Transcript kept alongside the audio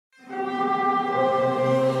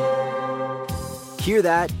Hear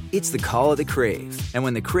that? It's the call of the Crave. And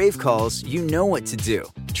when the Crave calls, you know what to do.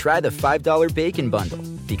 Try the $5 Bacon Bundle,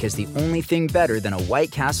 because the only thing better than a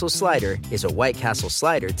White Castle slider is a White Castle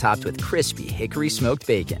slider topped with crispy hickory smoked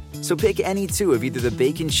bacon. So pick any two of either the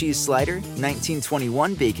Bacon Cheese Slider,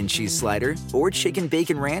 1921 Bacon Cheese Slider, or Chicken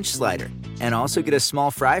Bacon Ranch Slider. And also get a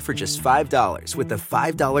small fry for just $5 with the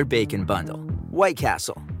 $5 Bacon Bundle. White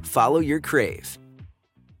Castle. Follow your Crave.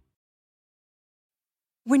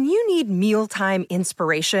 When you need mealtime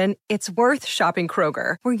inspiration, it's worth shopping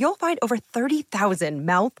Kroger, where you'll find over 30,000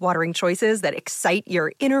 mouth-watering choices that excite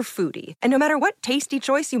your inner foodie. And no matter what tasty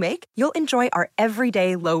choice you make, you'll enjoy our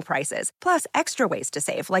everyday low prices, plus extra ways to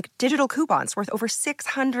save, like digital coupons worth over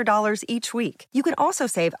 $600 each week. You can also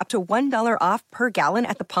save up to $1 off per gallon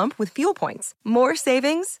at the pump with fuel points. More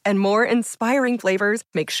savings and more inspiring flavors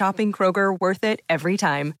make shopping Kroger worth it every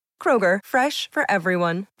time. Kroger, fresh for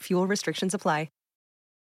everyone. Fuel restrictions apply.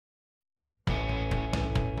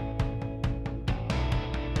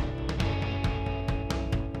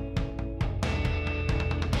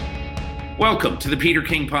 Welcome to the Peter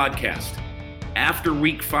King Podcast. After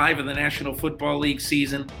Week 5 of the National Football League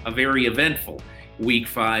season, a very eventful Week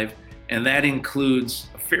 5, and that includes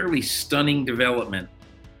a fairly stunning development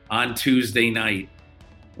on Tuesday night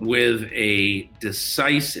with a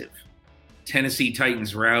decisive Tennessee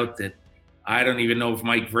Titans rout that I don't even know if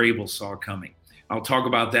Mike Vrabel saw coming. I'll talk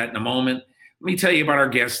about that in a moment. Let me tell you about our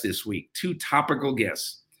guests this week. Two topical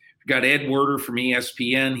guests. We've got Ed Werder from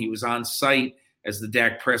ESPN. He was on site as the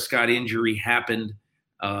Dak Prescott injury happened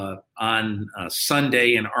on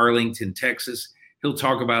Sunday in Arlington, Texas. He'll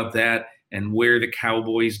talk about that and where the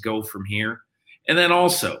Cowboys go from here. And then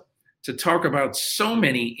also to talk about so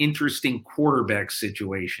many interesting quarterback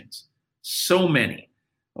situations. So many.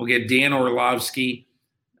 We'll get Dan Orlovsky,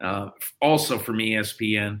 also from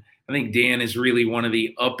ESPN. I think Dan is really one of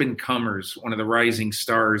the up-and-comers, one of the rising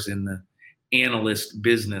stars in the analyst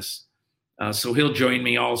business. So he'll join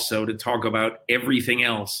me also to talk about everything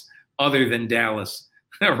else other than Dallas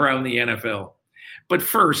around the NFL. But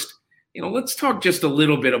first, let's talk just a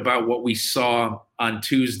little bit about what we saw on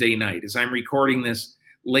Tuesday night. As I'm recording this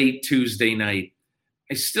late Tuesday night,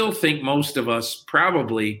 I still think most of us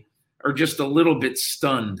probably are just a little bit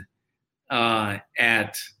stunned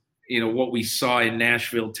at what we saw in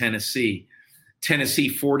Nashville, Tennessee. Tennessee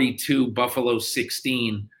 42, Buffalo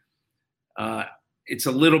 16. It's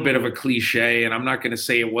a little bit of a cliche, and I'm not going to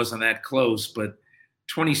say it wasn't that close, but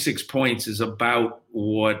 26 points is about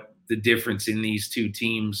what the difference in these two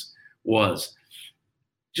teams was.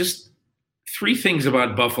 Just three things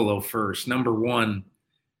about Buffalo first. Number one,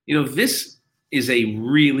 this is a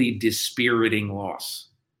really dispiriting loss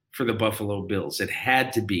for the Buffalo Bills. It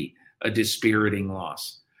had to be a dispiriting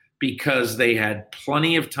loss because they had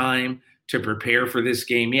plenty of time to prepare for this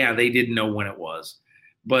game. Yeah, they didn't know when it was,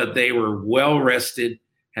 but they were well rested,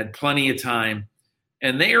 had plenty of time,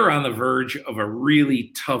 and they are on the verge of a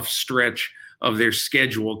really tough stretch of their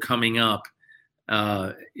schedule coming up.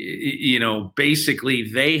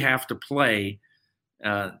 Basically they have to play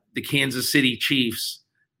the Kansas City Chiefs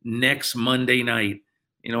next Monday night,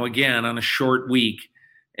 again on a short week.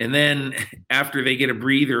 And then after they get a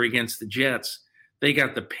breather against the Jets, they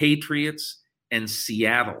got the Patriots and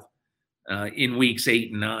Seattle in weeks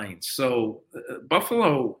 8 and 9. So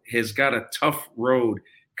Buffalo has got a tough road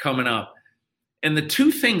coming up. And the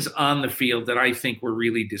two things on the field that I think were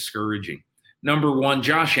really discouraging. Number one,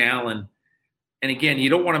 Josh Allen. And again, you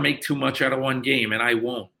don't want to make too much out of one game, and I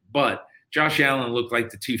won't. But Josh Allen looked like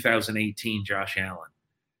the 2018 Josh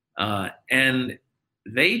Allen. And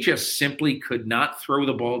they just simply could not throw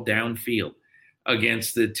the ball downfield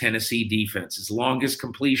against the Tennessee defense. His longest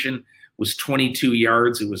completion was 22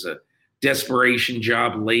 yards. It was a desperation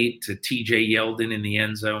job late to TJ Yeldon in the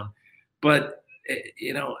end zone. But,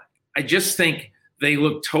 I just think they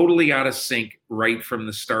look totally out of sync right from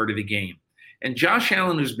the start of the game. And Josh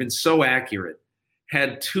Allen, who's been so accurate,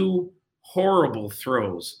 had two horrible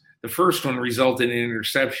throws. The first one resulted in an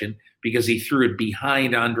interception because he threw it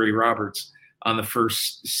behind Andre Roberts on the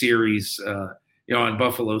first series, on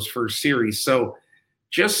Buffalo's first series. So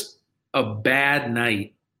just a bad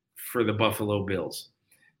night for the Buffalo Bills.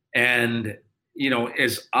 And,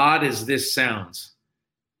 as odd as this sounds,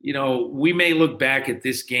 we may look back at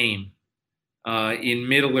this game in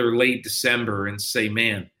middle or late December and say,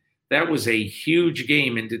 man, that was a huge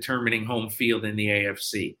game in determining home field in the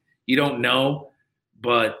AFC. You don't know,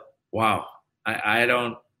 but wow, I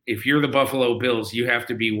don't. If you're the Buffalo Bills, you have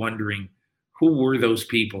to be wondering who were those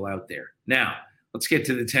people out there. Now, let's get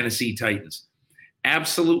to the Tennessee Titans.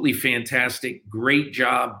 Absolutely fantastic. Great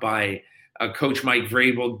job by Coach Mike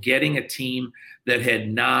Vrabel getting a team that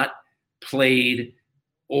had not played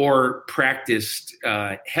or practiced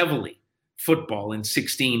heavily football in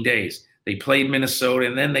 16 days. They played Minnesota,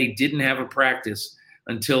 and then they didn't have a practice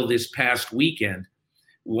until this past weekend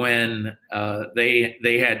when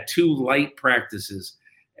they had 2 light practices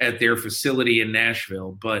at their facility in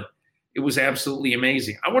Nashville. But it was absolutely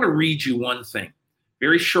amazing. I want to read you one thing,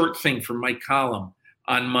 very short thing from my column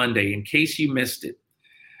on Monday, in case you missed it.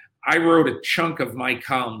 I wrote a chunk of my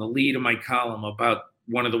column, the lead of my column, about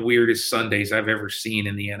one of the weirdest Sundays I've ever seen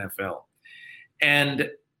in the NFL.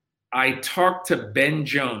 And I talked to Ben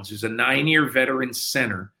Jones, who's a 9-year veteran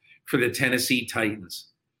center for the Tennessee Titans.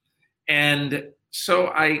 And so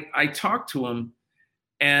I talked to him,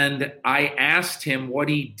 and I asked him what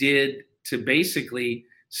he did to basically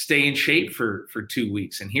stay in shape for 2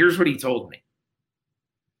 weeks. And here's what he told me.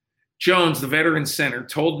 Jones, the veteran center,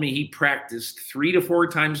 told me he practiced 3 to 4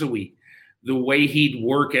 times a week the way he'd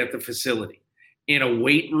work at the facility, in a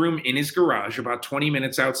weight room in his garage about 20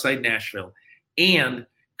 minutes outside Nashville, and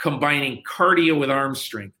combining cardio with arm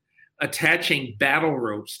strength, attaching battle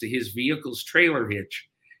ropes to his vehicle's trailer hitch,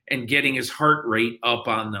 and getting his heart rate up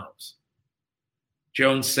on those.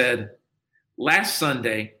 Jones said, "Last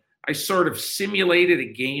Sunday, I sort of simulated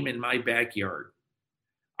a game in my backyard.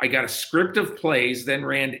 I got a script of plays, then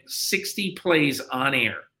ran 60 plays on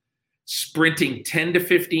air, sprinting 10 to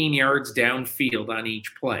 15 yards downfield on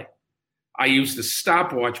each play. I used a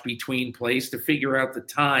stopwatch between plays to figure out the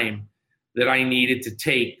time that I needed to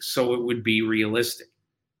take so it would be realistic.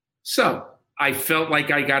 So I felt like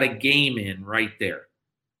I got a game in right there."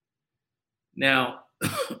 Now,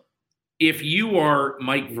 if you are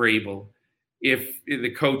Mike Vrabel, if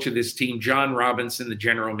the coach of this team, John Robinson, the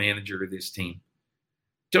general manager of this team,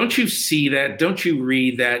 don't you see that? Don't you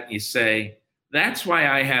read that? And you say, that's why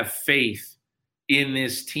I have faith in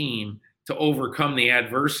this team to overcome the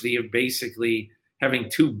adversity of basically having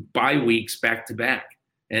 2 bye weeks back to back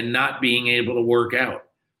and not being able to work out.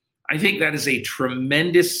 I think that is a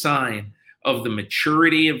tremendous sign of the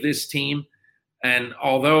maturity of this team. And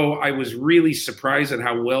although I was really surprised at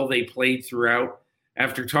how well they played throughout,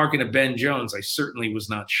 after talking to Ben Jones, I certainly was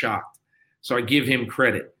not shocked. So I give him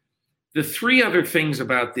credit. The 3 other things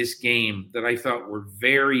about this game that I thought were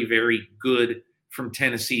very, very good from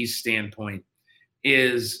Tennessee's standpoint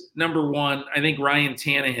is, number one, I think Ryan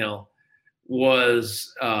Tannehill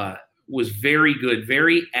was very good,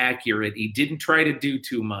 very accurate. He didn't try to do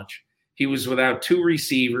too much. He was without 2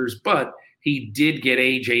 receivers, but he did get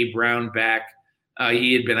A.J. Brown back.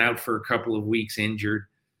 He had been out for a couple of weeks injured.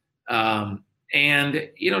 And,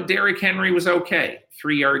 Derrick Henry was okay.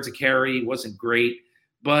 3 yards a carry, wasn't great,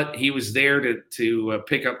 but he was there to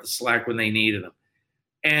pick up the slack when they needed him.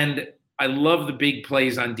 And I love the big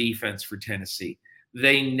plays on defense for Tennessee.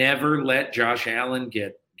 They never let Josh Allen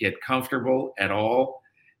get comfortable at all.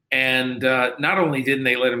 And not only didn't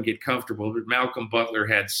they let him get comfortable, but Malcolm Butler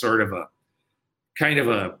had sort of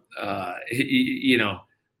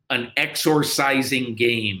an exorcising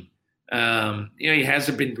game. He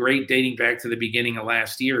hasn't been great dating back to the beginning of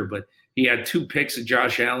last year, but he had 2 picks of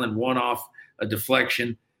Josh Allen, 1 off a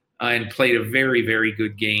deflection, and played a very, very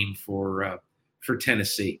good game for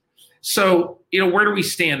Tennessee. So, where do we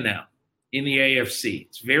stand now in the AFC?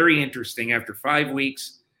 It's very interesting. After 5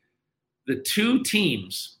 weeks, the 2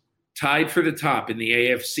 teams tied for the top in the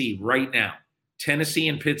AFC right now, Tennessee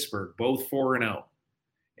and Pittsburgh, both 4-0.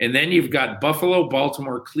 And then you've got Buffalo,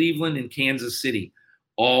 Baltimore, Cleveland, and Kansas City,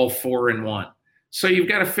 all 4-1. So you've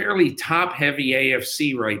got a fairly top-heavy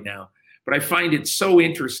AFC right now. But I find it so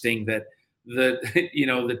interesting that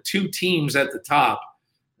the 2 teams at the top,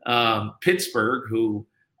 Pittsburgh, who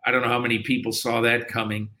I don't know how many people saw that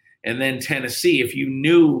coming, and then Tennessee, if you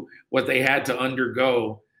knew what they had to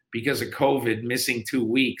undergo because of COVID, missing 2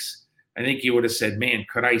 weeks, I think you would have said, man,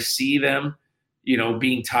 could I see them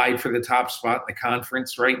being tied for the top spot in the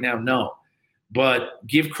conference right now? No. But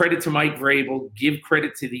give credit to Mike Vrabel, give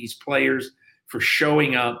credit to these players for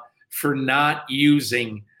showing up, for not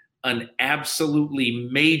using an absolutely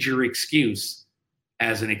major excuse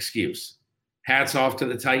as an excuse. Hats off to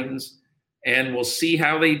the Titans, and we'll see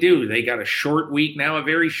how they do. They got a short week now, a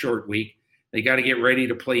very short week. They got to get ready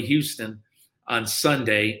to play Houston on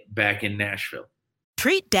Sunday back in Nashville.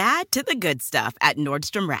 Treat Dad to the good stuff at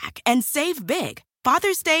Nordstrom Rack and save big.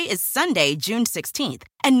 Father's Day is Sunday, June 16th,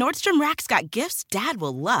 and Nordstrom Rack's got gifts Dad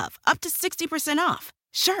will love, up to 60% off.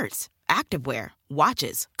 Shirts, activewear,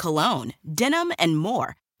 watches, cologne, denim, and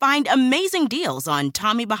more. Find amazing deals on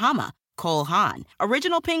Tommy Bahama, Cole Haan,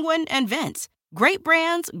 Original Penguin, and Vince. Great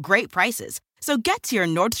brands, great prices. So get to your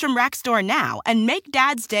Nordstrom Rack store now and make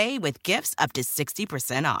Dad's day with gifts up to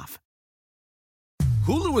 60% off.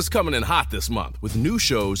 Hulu is coming in hot this month with new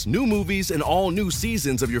shows, new movies, and all new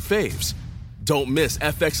seasons of your faves. Don't miss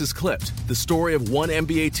FX's Clipped, the story of one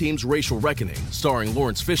NBA team's racial reckoning, starring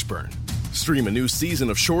Lawrence Fishburne. Stream a new season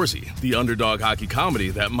of Shoresy, the underdog hockey comedy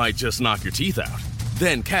that might just knock your teeth out.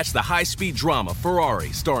 Then catch the high-speed drama Ferrari,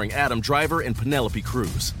 starring Adam Driver and Penelope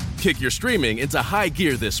Cruz. Kick your streaming into high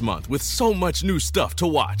gear this month with so much new stuff to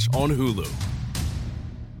watch on Hulu.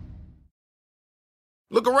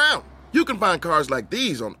 Look around. You can find cars like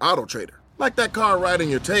these on AutoTrader, like that car riding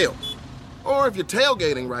your tail. Or if you're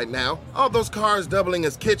tailgating right now, all those cars doubling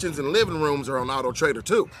as kitchens and living rooms are on AutoTrader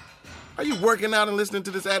too. Are you working out and listening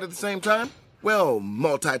to this ad at the same time? Well,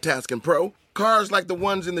 multitasking pro, cars like the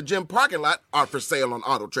ones in the gym parking lot are for sale on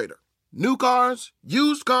AutoTrader. New cars,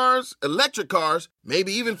 used cars, electric cars,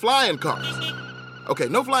 maybe even flying cars. Okay,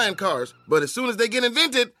 no flying cars, but as soon as they get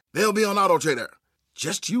invented, they'll be on AutoTrader.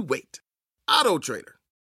 Just you wait. AutoTrader.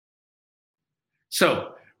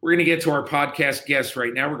 So we're going to get to our podcast guest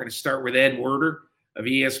right now. We're going to start with Ed Werder of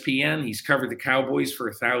ESPN. He's covered the Cowboys for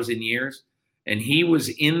 1,000 years, and he was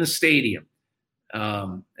in the stadium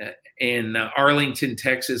in Arlington,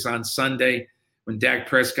 Texas on Sunday when Dak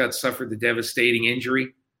Prescott suffered the devastating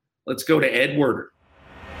injury. Let's go to Ed Werder.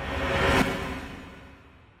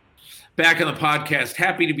 Back on the podcast,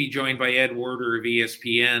 happy to be joined by Ed Werder of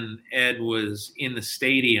ESPN. Ed was in the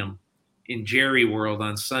stadium in Jerry World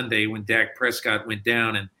on Sunday when Dak Prescott went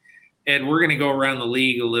down. And Ed, we're going to go around the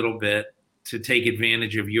league a little bit to take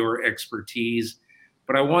advantage of your expertise,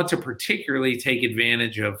 but I want to particularly take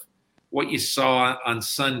advantage of what you saw on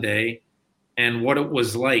Sunday and what it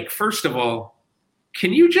was like. First of all,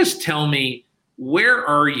 can you just tell me, where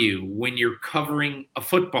are you when you're covering a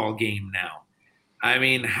football game now? I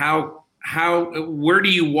mean, where do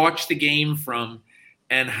you watch the game from?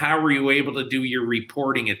 And how were you able to do your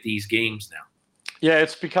reporting at these games now? Yeah,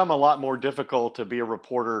 it's become a lot more difficult to be a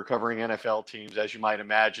reporter covering NFL teams, as you might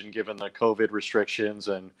imagine, given the COVID restrictions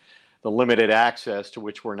and the limited access to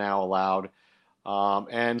which we're now allowed.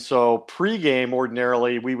 And so pregame,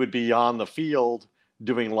 ordinarily, we would be on the field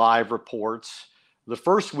doing live reports. The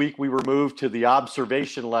first week, we were moved to the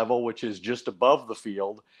observation level, which is just above the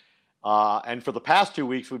field. And for the past 2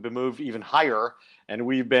 weeks, we've been moved even higher, and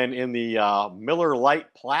we've been in the Miller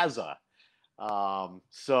Lite Plaza. Almost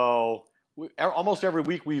every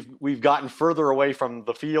week we've gotten further away from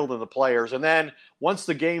the field and the players. And then once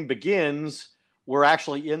the game begins, we're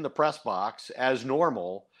actually in the press box as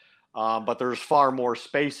normal, but there's far more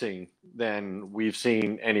spacing than we've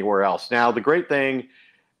seen anywhere else. Now, the great thing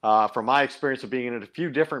from my experience of being in a few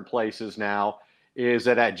different places now is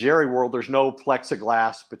that at Jerry World, there's no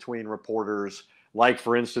plexiglass between reporters. Like,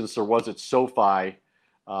 for instance, there was at SoFi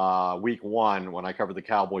week one when I covered the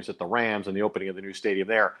Cowboys at the Rams and the opening of the new stadium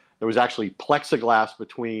there. There was actually plexiglass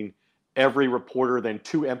between every reporter, then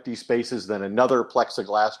two empty spaces, then another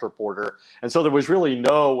plexiglass reporter. And so there was really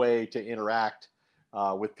no way to interact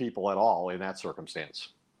with people at all in that circumstance.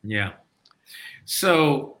 Yeah.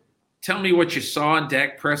 So tell me what you saw in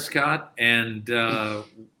Dak Prescott and how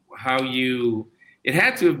it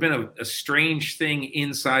had to have been a strange thing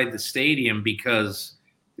inside the stadium because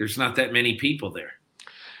there's not that many people there.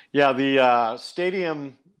 Yeah, the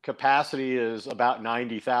stadium capacity is about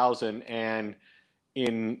 90,000, and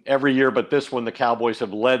in every year but this one, the Cowboys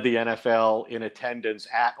have led the NFL in attendance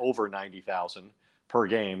at over 90,000 per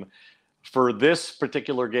game. For this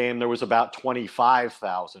particular game, there was about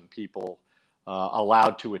 25,000 people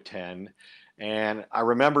allowed to attend. And I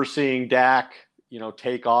remember seeing Dak,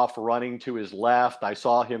 take off running to his left. I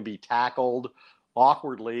saw him be tackled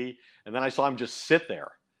awkwardly, and then I saw him just sit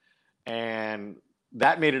there. And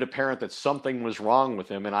that made it apparent that something was wrong with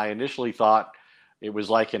him. And I initially thought it was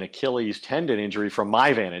like an Achilles tendon injury from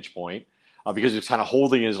my vantage point because he was kind of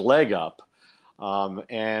holding his leg up.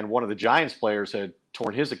 And one of the Giants players had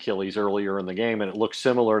torn his Achilles earlier in the game, and it looked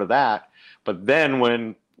similar to that. But then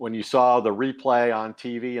when you saw the replay on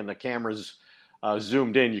TV and the cameras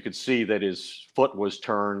zoomed in, you could see that his foot was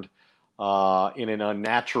turned in an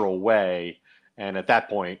unnatural way. And at that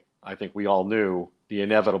point, I think we all knew the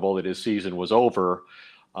inevitable that his season was over.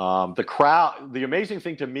 The crowd, the amazing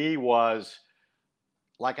thing to me was,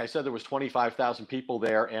 like I said, there was 25,000 people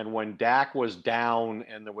there. And when Dak was down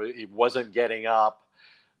and he wasn't getting up,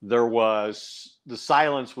 the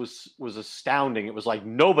silence was astounding. It was like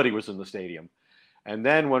nobody was in the stadium. And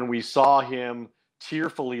then when we saw him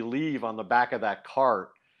tearfully leave on the back of that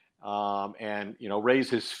cart and raise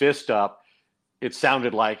his fist up, it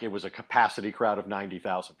sounded like it was a capacity crowd of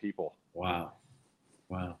 90,000 people. Wow.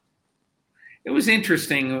 It was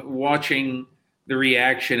interesting watching the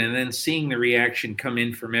reaction and then seeing the reaction come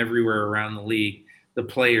in from everywhere around the league. the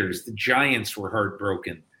players. The Giants were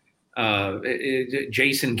heartbroken.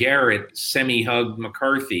 Jason Garrett semi-hugged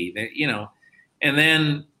McCarthy, and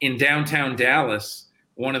then in downtown Dallas,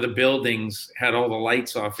 one of the buildings had all the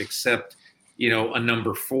lights off except, a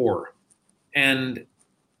number 4. And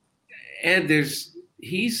Ed,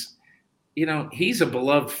 he's a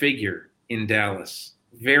beloved figure in Dallas,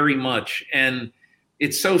 very much. And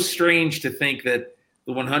it's so strange to think that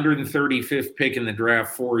the 135th pick in the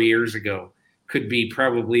draft 4 years ago could be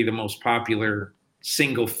probably the most popular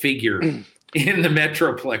single figure in the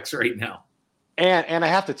Metroplex right now. And I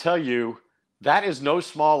have to tell you, that is no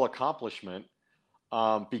small accomplishment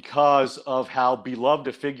because of how beloved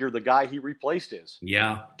a figure the guy he replaced is.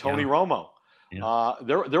 Yeah. Tony Romo. Yeah.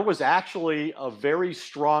 There was actually a very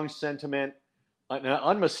strong sentiment, an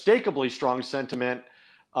unmistakably strong sentiment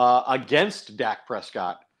against Dak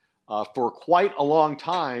Prescott for quite a long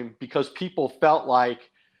time because people felt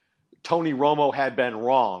like Tony Romo had been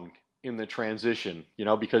wronged in the transition,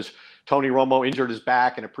 because Tony Romo injured his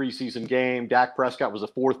back in a preseason game. Dak Prescott was the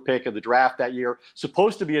 4th pick of the draft that year,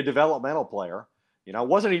 supposed to be a developmental player,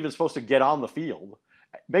 wasn't even supposed to get on the field,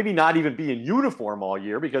 maybe not even be in uniform all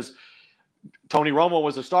year because Tony Romo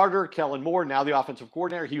was a starter, Kellen Moore, now the offensive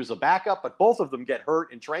coordinator. He was a backup, but both of them get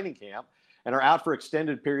hurt in training camp and are out for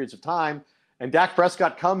extended periods of time. And Dak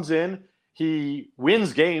Prescott comes in, he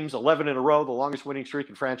wins games 11 in a row, the longest winning streak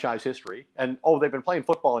in franchise history. And, they've been playing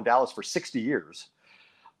football in Dallas for 60 years.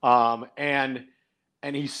 And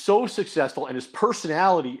he's so successful, and his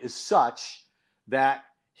personality is such that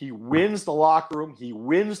he wins the locker room, he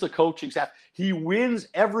wins the coaching staff, he wins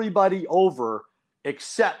everybody over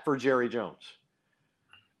except for Jerry Jones.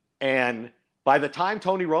 And by the time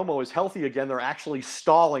Tony Romo is healthy again, they're actually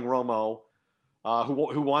stalling Romo,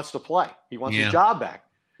 who wants to play. He wants his job back.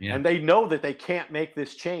 Yeah. And they know that they can't make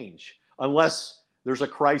this change unless there's a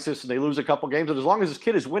crisis and they lose a couple games. And as long as this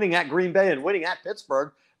kid is winning at Green Bay and winning at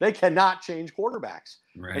Pittsburgh, they cannot change quarterbacks.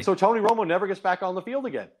 Right. And so Tony Romo never gets back on the field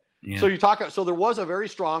again. Yeah. So there was a very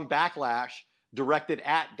strong backlash directed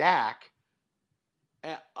at Dak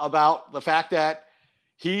about the fact that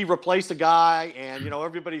he replaced a guy and,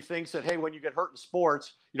 everybody thinks that, hey, when you get hurt in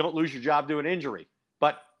sports, you don't lose your job to an injury.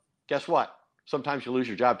 But guess what? Sometimes you lose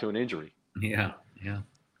your job to an injury. Yeah, yeah.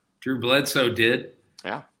 Drew Bledsoe did.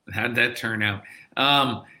 Yeah. How'd that turn out?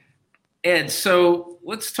 Ed, so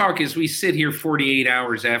let's talk as we sit here 48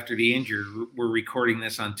 hours after the injury. We're recording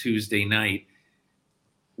this on Tuesday night.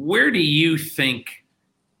 Where do you think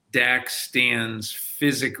Dak stands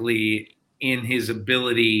physically in his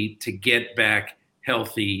ability to get back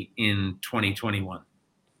healthy in 2021?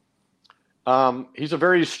 He's a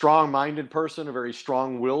very strong-minded person, a very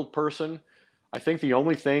strong-willed person. I think the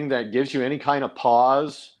only thing that gives you any kind of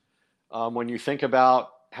pause when you think about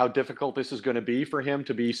how difficult this is going to be for him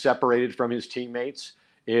to be separated from his teammates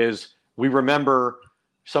is we remember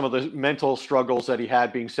some of the mental struggles that he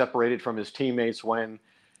had being separated from his teammates when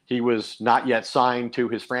he was not yet signed to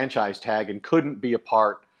his franchise tag and couldn't be a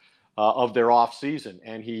part of their off season.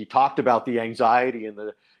 And he talked about the anxiety and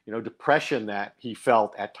the depression that he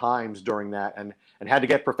felt at times during that and had to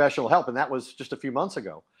get professional help. And that was just a few months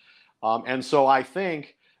ago. And so I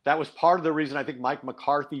think that was part of the reason I think Mike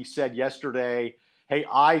McCarthy said yesterday, hey,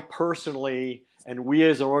 I personally and we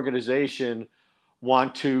as an organization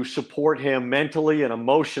want to support him mentally and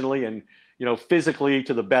emotionally and, physically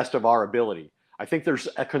to the best of our ability. I think there's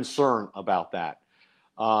a concern about that.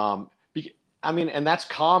 And that's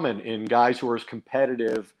common in guys who are as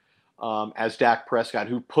competitive as Dak Prescott,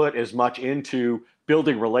 who put as much into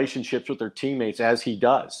building relationships with their teammates as he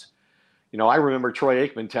does. I remember Troy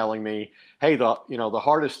Aikman telling me, hey, the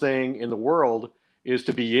hardest thing in the world is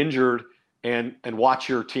to be injured and watch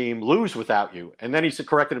your team lose without you. And then he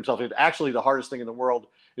corrected himself. Actually, the hardest thing in the world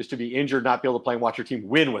is to be injured, not be able to play and watch your team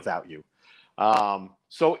win without you.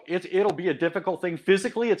 So it'll be a difficult thing.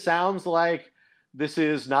 Physically, it sounds like this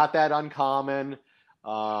is not that uncommon.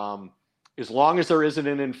 As long as there isn't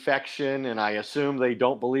an infection, and I assume they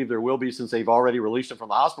don't believe there will be since they've already released him from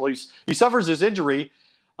the hospital. He suffers his injury,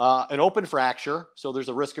 an open fracture, so there's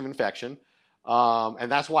a risk of infection.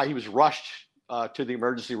 And that's why he was rushed to the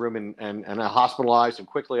emergency room and hospitalized and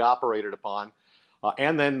quickly operated upon.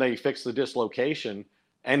 And then they fixed the dislocation.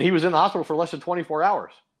 And he was in the hospital for less than 24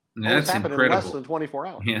 hours. That's happened incredible. In less than 24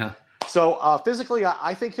 hours. Yeah. So physically,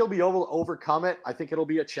 I think he'll be able to overcome it. I think it'll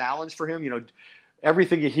be a challenge for him.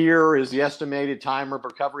 Everything you hear is the estimated time of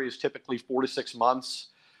recovery is typically 4 to 6 months.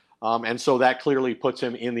 And so that clearly puts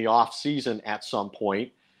him in the off season at some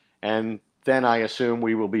point. And then I assume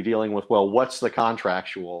we will be dealing with, what's the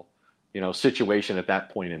contractual, situation at that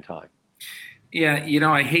point in time? Yeah,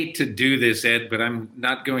 I hate to do this, Ed, but I'm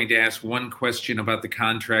not going to ask one question about the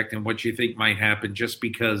contract and what you think might happen just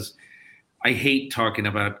because I hate talking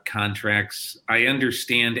about contracts. I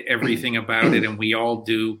understand everything about it, and we all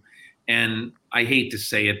do. And I hate to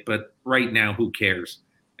say it, but right now, who cares?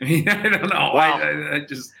 I mean, I don't know. Well,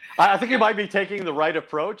 I think he might be taking the right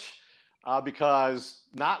approach because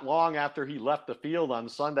not long after he left the field on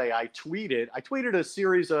Sunday, I tweeted a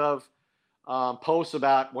series of posts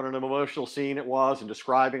about what an emotional scene it was and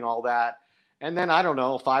describing all that. And then, I don't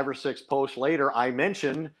know, 5 or 6 posts later, I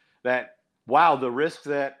mentioned that, wow, the risk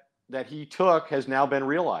that he took has now been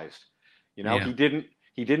realized. He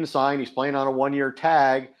didn't sign. He's playing on a 1-year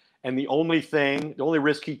tag. And the only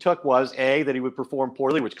risk he took was that he would perform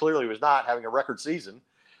poorly, which clearly was not, having a record season.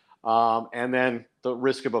 And then the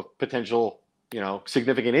risk of a potential,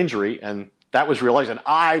 significant injury. And that was realized. And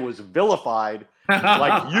I was vilified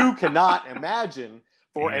like you cannot imagine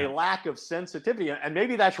for a lack of sensitivity. And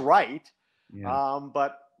maybe that's right. Yeah.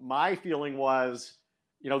 But my feeling was,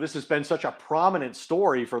 this has been such a prominent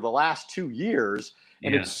story for the last 2 years.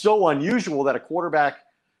 And it's so unusual that a quarterback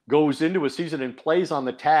goes into a season and plays on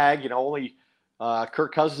the tag. Only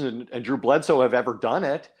Kirk Cousins and Drew Bledsoe have ever done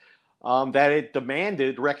it. That it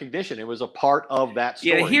demanded recognition. It was a part of that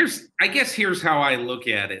story. Yeah, here's how I look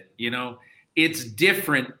at it. It's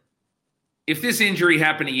different. If this injury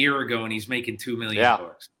happened a year ago and he's making $2 million,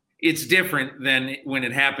 it's different than when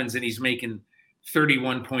it happens and he's making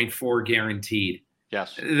 31.4 guaranteed.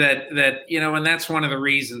 Yes. And that's one of the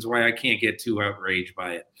reasons why I can't get too outraged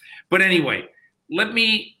by it. But anyway, let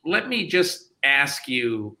me just ask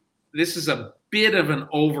you, this is a bit of an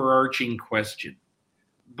overarching question,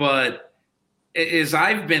 but as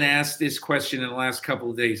I've been asked this question in the last couple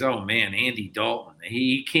of days, oh man, Andy Dalton,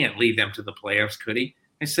 he can't lead them to the playoffs, could he?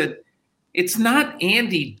 I said, it's not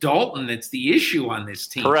Andy Dalton that's the issue on this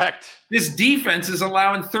team. Correct. This defense is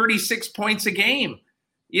allowing 36 points a game.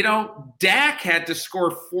 Dak had to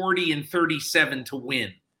score 40 and 37 to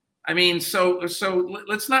win. I mean, so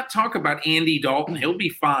let's not talk about Andy Dalton. He'll be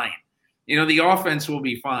fine. The offense will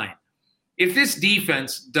be fine. If this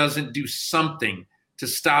defense doesn't do something to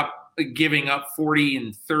stop giving up 40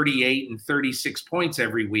 and 38 and 36 points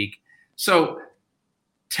every week. So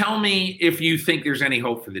tell me if you think there's any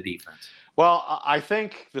hope for the defense. Well, I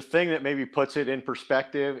think the thing that maybe puts it in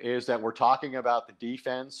perspective is that we're talking about the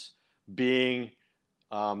defense being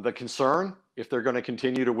the concern if they're going to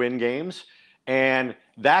continue to win games. And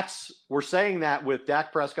we're saying that with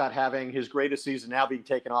Dak Prescott having his greatest season now being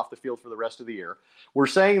taken off the field for the rest of the year. We're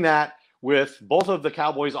saying that with both of the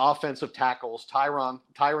Cowboys' offensive tackles,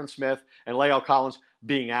 Tyron Smith and La'el Collins,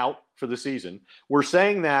 being out for the season. We're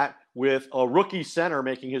saying that with a rookie center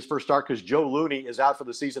making his first start because Joe Looney is out for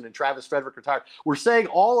the season and Travis Frederick retired. We're saying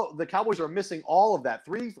the Cowboys are missing all of that,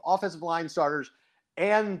 3 offensive line starters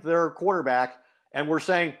and their quarterback. And we're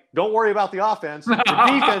saying, don't worry about the offense. The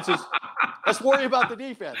defense let's worry about the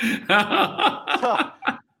defense.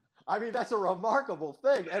 I mean, that's a remarkable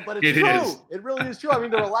thing, but it's true. It really is true. I mean,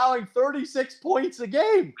 they're allowing 36 points a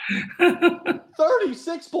game.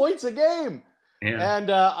 36 points a game. Yeah. And,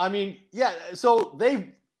 so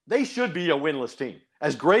they should be a winless team.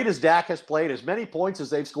 As great as Dak has played, as many points as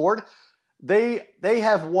they've scored, they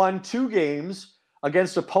have won 2 games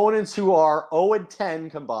against opponents who are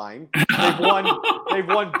 0-10 combined. They've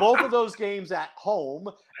won both of those games at home,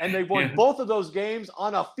 and they've won both of those games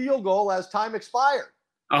on a field goal as time expired.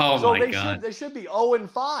 Oh, so my God. They should be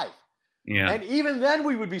 0-5. Yeah. And even then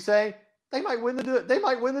we would be saying they might win the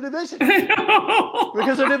division.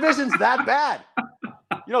 Because the division's that bad.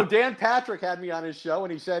 Dan Patrick had me on his show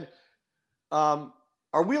and he said,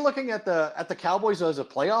 are we looking at the Cowboys as a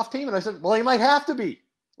playoff team? And I said, well, they might have to be.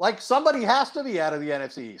 Like, somebody has to be out of the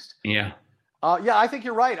NFC East. Yeah. I think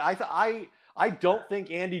you're right. I don't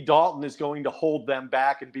think Andy Dalton is going to hold them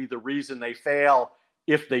back and be the reason they fail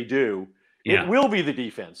if they do. Yeah. It will be the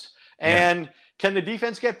defense. And can the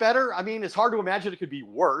defense get better? I mean, it's hard to imagine it could be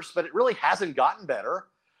worse, but it really hasn't gotten better.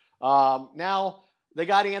 Now, they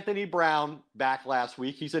got Anthony Brown back last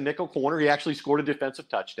week. He's a nickel corner. He actually scored a defensive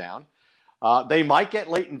touchdown. They might get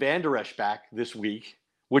Leighton Vander Esch back this week,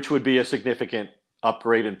 which would be a significant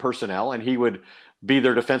upgrade in personnel, and he would be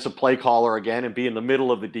their defensive play caller again and be in the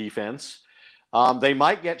middle of the defense. They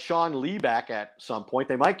might get Sean Lee back at some point.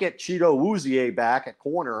 They might get Chido Awuzie back at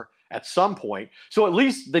corner at some point. So at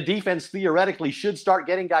least the defense theoretically should start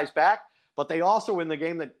getting guys back, but they also, in the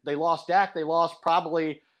game that they lost Dak, they lost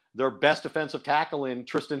probably their best defensive tackle in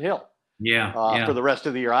Tristan Hill for the rest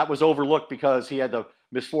of the year. That was overlooked because he had the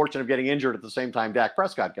misfortune of getting injured at the same time Dak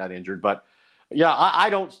Prescott got injured. But I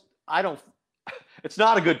don't, it's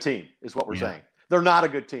not a good team is what we're saying. They're not a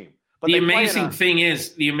good team, But the amazing thing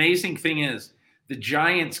is, the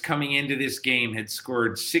Giants coming into this game had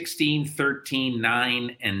scored 16, 13,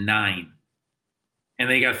 9, and 9. And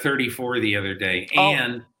they got 34 the other day.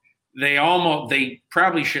 And they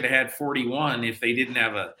probably should have had 41 if they didn't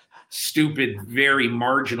have a stupid, very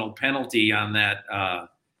marginal penalty on that, on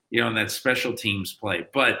that special teams play.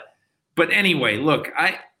 But anyway, look,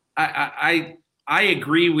 I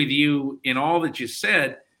agree with you in all that you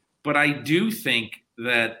said, but I do think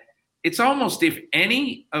that it's almost, if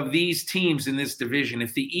any of these teams in this division,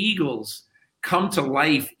 if the Eagles come to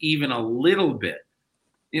life even a little bit,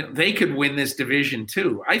 they could win this division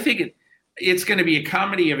too. I think it's going to be a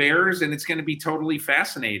comedy of errors, and it's going to be totally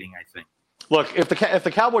fascinating, I think. Look, if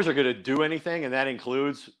the Cowboys are going to do anything, and that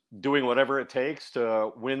includes doing whatever it takes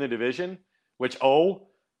to win the division, which,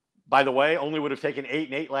 by the way, only would have taken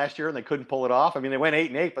 8-8 last year, and they couldn't pull it off. I mean, they went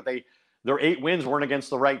 8-8, but their 8 wins weren't against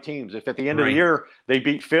the right teams. If at the end of the year they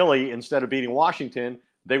beat Philly instead of beating Washington,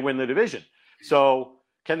 they win the division. So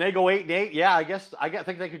can they go 8-8? Yeah, I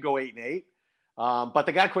think they could go 8-8. But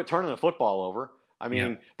they got to quit turning the football over. I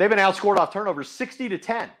mean, they've been outscored off turnovers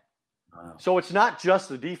 60-10. Wow. So it's not just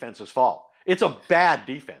the defense's fault. It's a bad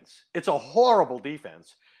defense. It's a horrible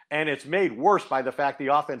defense. And it's made worse by the fact the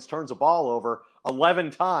offense turns the ball over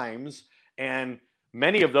 11 times, and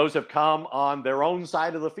many of those have come on their own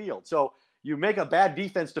side of the field. So you make a bad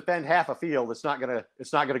defense defend half a field, it's not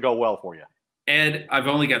gonna go well for you. Ed, I've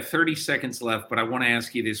only got 30 seconds left, but I want to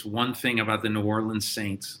ask you this one thing about the New Orleans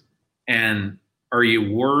Saints. And are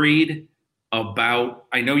you worried about,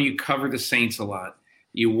 I know you cover the Saints a lot,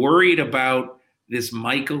 you worried about this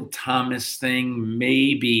Michael Thomas thing,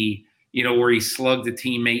 maybe, where he slugged a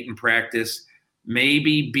teammate in practice,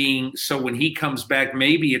 maybe being, so when he comes back,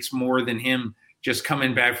 maybe it's more than him just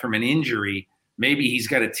coming back from an injury. Maybe he's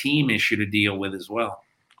got a team issue to deal with as well.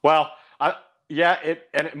 Well,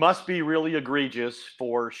 it must be really egregious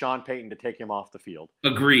for Sean Payton to take him off the field.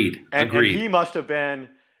 Agreed. And he must have been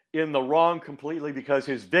in the wrong completely because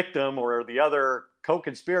his victim or the other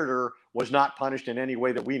co-conspirator was not punished in any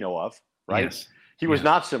way that we know of, right? Yes. He was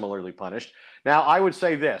not similarly punished. Now, I would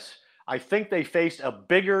say this. I think they faced a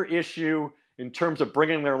bigger issue in terms of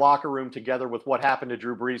bringing their locker room together with what happened to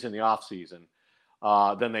Drew Brees in the offseason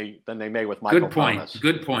than they may with Michael Thomas.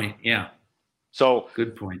 Good point. Yeah. So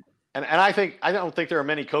good point. And I don't think there are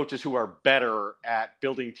many coaches who are better at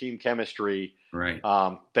building team chemistry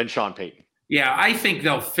than Sean Payton. Yeah, I think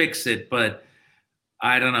they'll fix it, but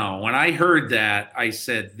I don't know. When I heard that, I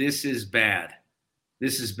said, this is bad.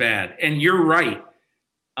 This is bad. And you're right.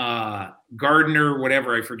 Gardner,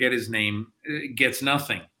 whatever, I forget his name, gets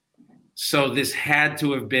nothing. So this had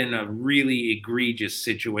to have been a really egregious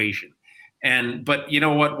situation. But you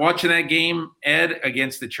know what? Watching that game, Ed,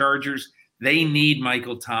 against the Chargers, they need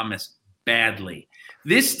Michael Thomas badly.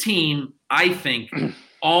 This team, I think,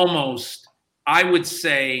 I would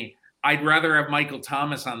say I'd rather have Michael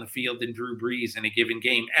Thomas on the field than Drew Brees in a given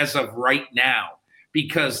game as of right now,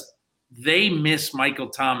 because they miss Michael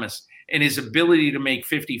Thomas and his ability to make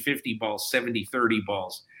 50-50 balls, 70-30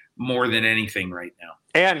 balls more than anything right now.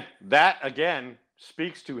 And that, again,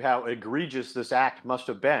 speaks to how egregious this act must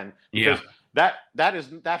have been. Because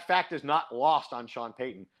that fact is not lost on Sean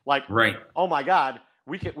Payton. Like, oh my God,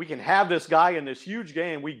 we can have this guy in this huge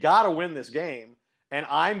game. We got to win this game. And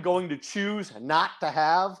I'm going to choose not to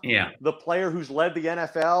have the player who's led the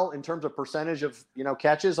NFL in terms of percentage of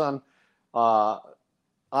catches on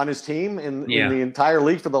his team in the entire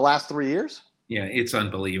league for the last 3 years. Yeah, it's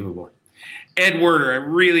unbelievable. Ed Werder, I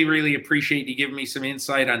really, really appreciate you giving me some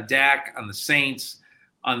insight on Dak, on the Saints,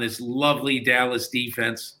 on this lovely Dallas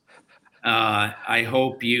defense. I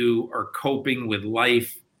hope you are coping with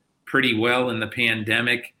life pretty well in the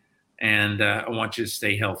pandemic, and I want you to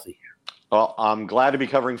stay healthy. Well, I'm glad to be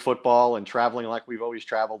covering football and traveling like we've always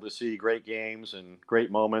traveled to see great games and great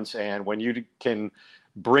moments. And when you can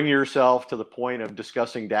bring yourself to the point of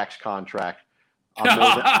discussing Dak's contract,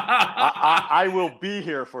 I will be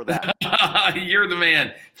here for that. You're the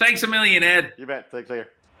man. Thanks a million, Ed. You bet. Thanks, later.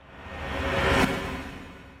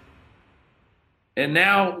 And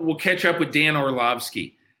now we'll catch up with Dan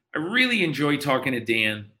Orlovsky. I really enjoy talking to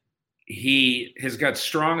Dan. He has got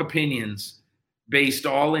strong opinions based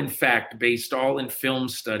all in fact, based all in film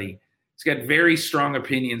study. He's got very strong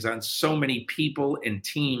opinions on so many people and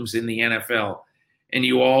teams in the NFL. And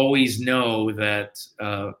you always know that,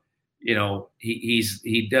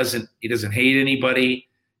 he doesn't hate anybody.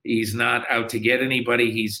 He's not out to get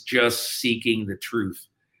anybody. He's just seeking the truth.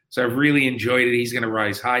 So I've really enjoyed it. He's going to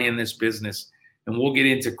rise high in this business. And we'll get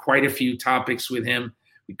into quite a few topics with him.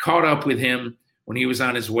 We caught up with him when he was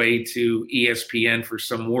on his way to ESPN for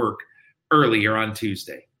some work earlier on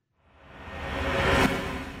Tuesday.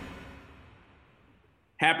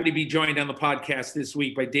 Happy to be joined on the podcast this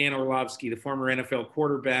week by Dan Orlovsky, the former NFL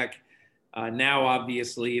quarterback, now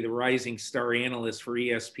obviously the rising star analyst for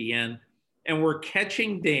ESPN. And we're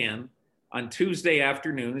catching Dan on Tuesday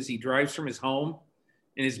afternoon as he drives from his home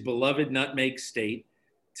in his beloved Nutmeg State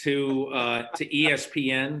to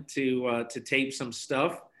ESPN to tape some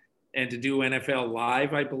stuff and to do NFL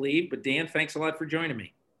Live, I believe. But Dan, thanks a lot for joining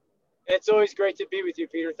me. It's always great to be with you,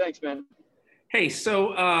 Peter. Thanks, man. Hey,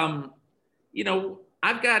 so,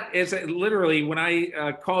 I've got, literally when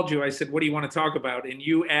I called you, I said, what do you want to talk about? And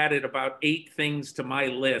you added about 8 things to my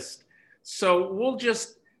list. So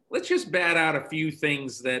let's just bat out a few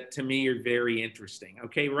things that to me are very interesting.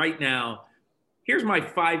 Okay, right now, here's my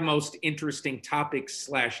 5 most interesting topics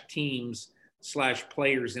 / teams /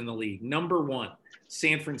 players in the league. Number 1,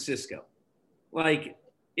 San Francisco. I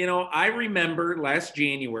remember last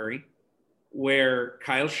January where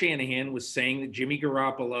Kyle Shanahan was saying that Jimmy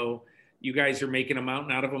Garoppolo, you guys are making a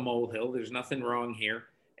mountain out of a molehill. There's nothing wrong here.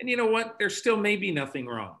 And you know what? There still may be nothing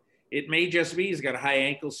wrong. It may just be he's got a high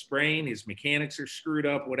ankle sprain. His mechanics are screwed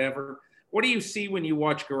up, whatever. What do you see when you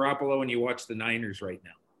watch Garoppolo and you watch the Niners right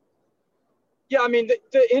now? Yeah, I mean,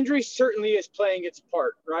 the injury certainly is playing its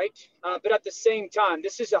part, right? But at the same time,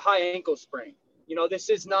 this is a high ankle sprain.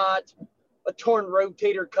 This is not a torn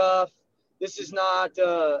rotator cuff. This is not,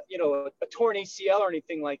 a torn ACL or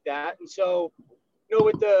anything like that. And so,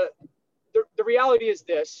 with the reality is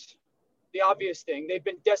this, the obvious thing, they've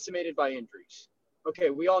been decimated by injuries. Okay,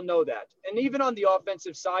 we all know that. And even on the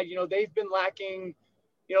offensive side, they've been lacking,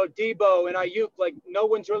 Debo and Ayuk, no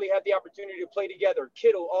one's really had the opportunity to play together,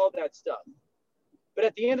 Kittle, all that stuff. But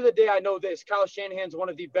at the end of the day, I know this, Kyle Shanahan's one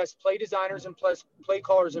of the best play designers and plus play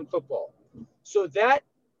callers in football. So that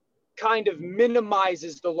kind of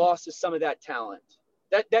minimizes the loss of some of that talent.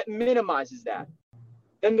 That minimizes that.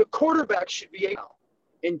 Then the quarterback should be able.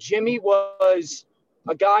 And Jimmy was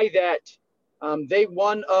a guy that they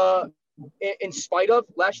won in spite of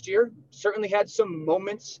last year. Certainly had some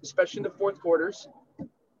moments, especially in the fourth quarters.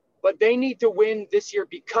 But they need to win this year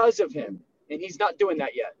because of him. And he's not doing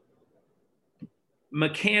that yet.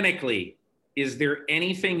 Mechanically, is there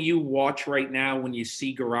anything you watch right now when you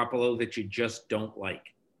see Garoppolo that you just don't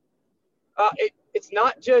like? It's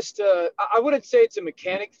not just I wouldn't say it's a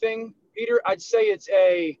mechanic thing, Peter. I'd say it's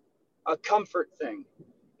a comfort thing.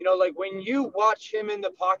 When you watch him in the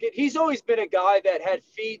pocket, he's always been a guy that had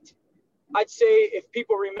feet. I'd say if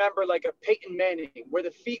people remember a Peyton Manning, where the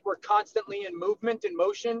feet were constantly in movement and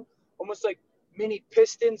motion, almost like mini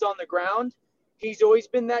pistons on the ground. He's always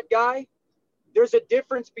been that guy. There's a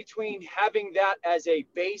difference between having that as a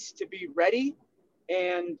base to be ready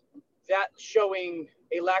and that showing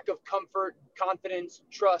a lack of comfort, confidence,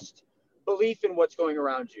 trust, belief in what's going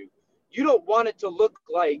around you. You don't want it to look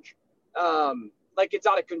like it's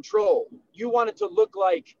out of control. You want it to look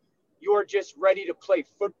like you're just ready to play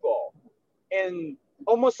football. And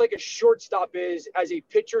almost like a shortstop is, as a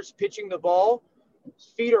pitcher's pitching the ball,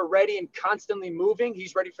 feet are ready and constantly moving.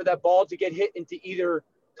 He's ready for that ball to get hit into either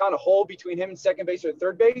kind of hole between him and second base or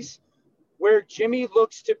third base, where Jimmy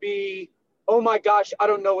looks to be, oh my gosh, I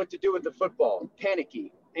don't know what to do with the football,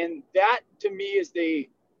 panicky. And that to me is the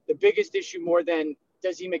biggest issue, more than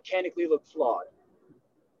does he mechanically look flawed.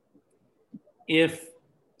 If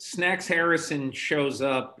Snacks Harrison shows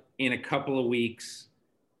up in a couple of weeks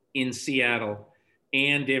in Seattle,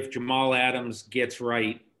 and if Jamal Adams gets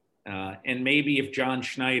right, and maybe if John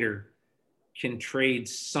Schneider can trade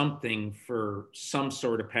something for some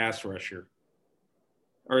sort of pass rusher,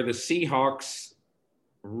 are the Seahawks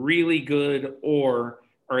really good, or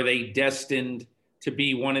are they destined to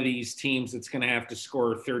be one of these teams that's going to have to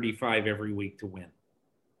score 35 every week to win?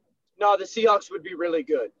 No, the Seahawks would be really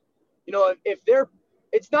good.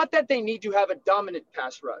 It's not that they need to have a dominant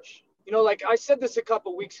pass rush. Like I said this a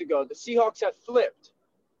couple weeks ago, the Seahawks have flipped.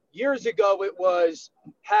 Years ago, it was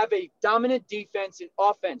have a dominant defense and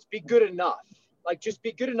offense, be good enough. Just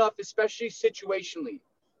be good enough, especially situationally.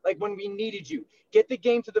 When we needed you, get the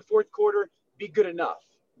game to the fourth quarter, be good enough.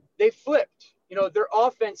 They flipped. Their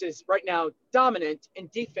offense is right now dominant,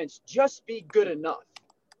 and defense, just be good enough.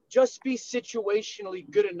 Just be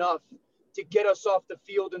situationally good enough to get us off the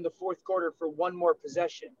field in the fourth quarter for one more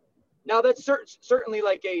possession. Now, that's certainly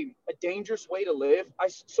a dangerous way to live,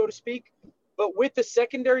 so to speak. But with the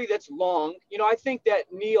secondary that's long, I think that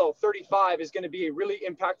Neal, 35, is going to be a really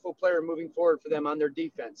impactful player moving forward for them on their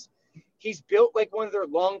defense. He's built like one of their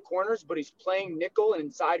long corners, but he's playing nickel and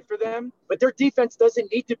inside for them. But their defense doesn't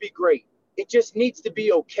need to be great. It just needs to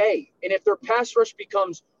be okay. And if their pass rush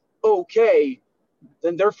becomes okay,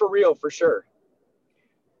 then they're for real for sure.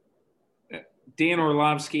 Dan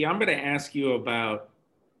Orlovsky, I'm going to ask you about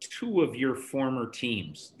two of your former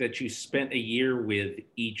teams that you spent a year with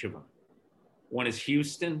each of them. One is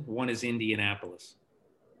Houston, one is Indianapolis.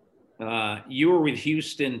 You were with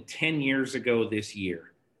Houston 10 years ago this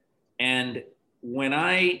year. And when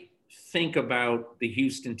I think about the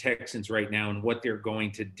Houston Texans right now and what they're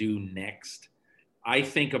going to do next, I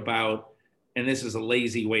think about, and this is a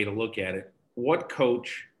lazy way to look at it, what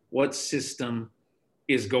coach, what system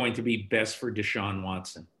is going to be best for Deshaun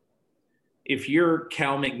Watson? If you're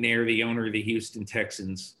Cal McNair, the owner of the Houston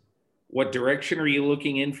Texans, what direction are you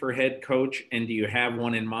looking in for head coach? And do you have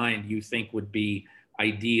one in mind you think would be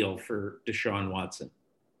ideal for Deshaun Watson?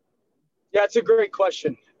 Yeah, it's a great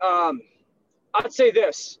question. I'd say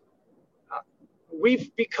this.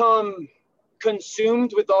 We've become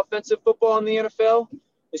consumed with offensive football in the NFL,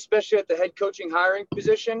 especially at the head coaching hiring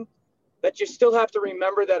position, that you still have to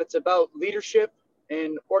remember that it's about leadership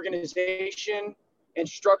and organization and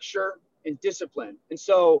structure and discipline. And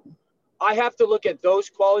so I have to look at those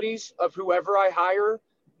qualities of whoever I hire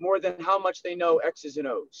more than how much they know X's and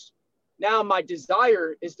O's. Now, my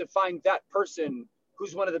desire is to find that person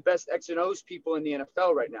who's one of the best X and O's people in the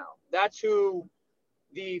NFL right now. That's who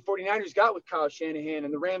the 49ers got with Kyle Shanahan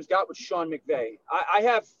and the Rams got with Sean McVay. I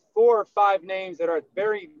have 4 or 5 names that are at the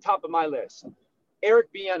very top of my list. Eric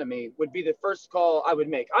Bieniemy would be the first call I would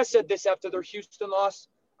make. I said this after their Houston loss,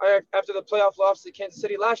 after the playoff loss to Kansas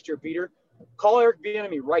City last year, Peter. Call Eric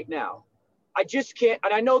Bieniemy right now. I just can't,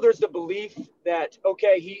 and I know there's the belief that,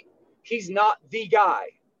 okay, he's not the guy.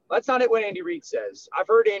 That's not what Andy Reid says. I've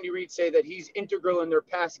heard Andy Reid say that he's integral in their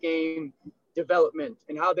pass game development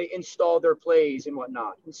and how they install their plays and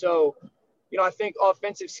whatnot. And so, I think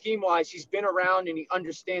offensive scheme-wise, he's been around and he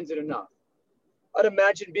understands it enough. I'd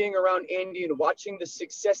imagine being around Andy and watching the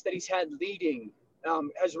success that he's had leading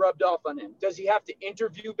has rubbed off on him. Does he have to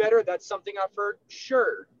interview better? That's something I've heard.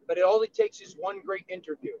 Sure, but all it takes is one great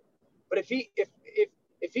interview. But if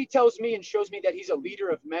he tells me and shows me that he's a leader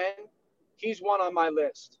of men, he's one on my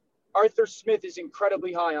list. Arthur Smith is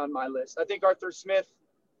incredibly high on my list. I think Arthur Smith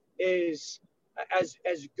is as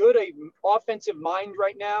good a offensive mind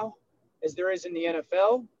right now as there is in the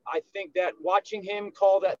NFL. I think that watching him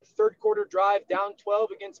call that third quarter drive down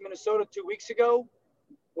 12 against Minnesota 2 weeks ago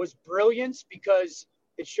was brilliance because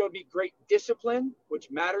it showed me great discipline, which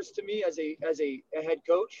matters to me as a head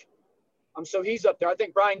coach. So he's up there. I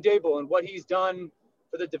think Brian Dable and what he's done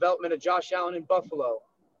for the development of Josh Allen in Buffalo,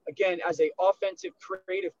 again, as a offensive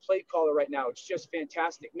creative play caller right now, it's just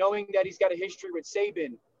fantastic. Knowing that he's got a history with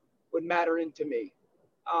Saban would matter into me.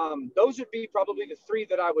 Those would be probably the 3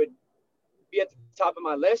 that I would be at the top of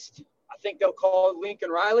my list. I think they'll call Lincoln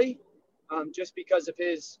Riley just because of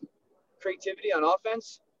his creativity on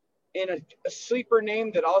offense. And a sleeper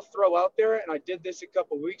name that I'll throw out there, and I did this a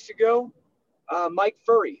couple weeks ago, Mike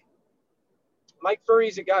Furrey. Mike Furrey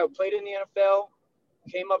is a guy who played in the NFL,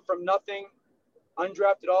 came up from nothing,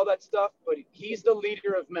 undrafted, all that stuff, but he's the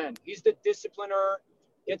leader of men. He's the discipliner,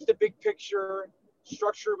 gets the big picture,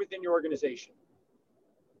 structure within your organization.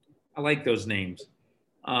 I like those names.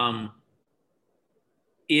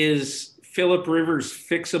 Is Phillip Rivers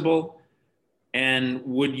fixable? And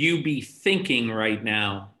would you be thinking right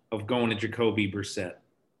now of going to Jacoby Brissett?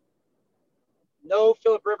 No,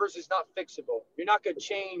 Phillip Rivers is not fixable. You're not going to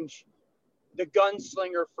change the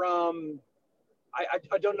gunslinger from,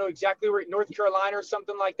 I don't know exactly where, North Carolina or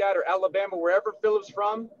something like that, or Alabama, wherever Phillip's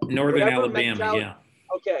from. Northern Alabama, yeah.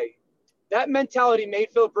 Okay. That mentality made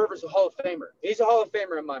Phillip Rivers a Hall of Famer. He's a Hall of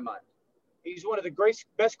Famer in my mind. He's one of the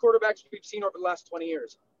best quarterbacks we've seen over the last 20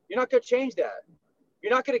 years. You're not going to change that.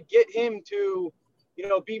 You're not going to get him to,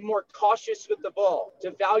 be more cautious with the ball,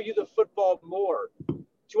 to value the football more,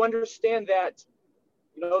 to understand that,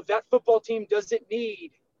 that football team doesn't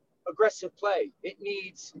need aggressive play. It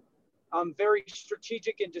needs very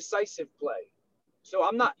strategic and decisive play. So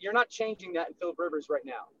you're not changing that in Phillip Rivers right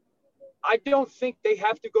now. I don't think they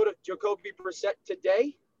have to go to Jacoby Brissett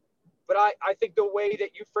today, but I think the way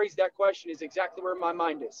that you phrased that question is exactly where my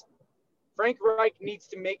mind is. Frank Reich needs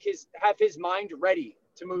to have his mind ready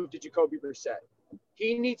to move to Jacoby Brissett.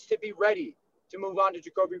 He needs to be ready to move on to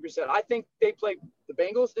Jacoby Brissett. I think they play the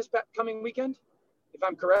Bengals this coming weekend, if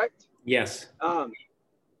I'm correct. Yes.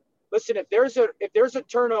 Listen, if there's a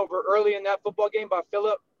turnover early in that football game by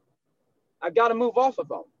Phillip, I've got to move off of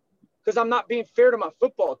him because I'm not being fair to my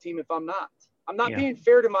football team if I'm not. I'm not being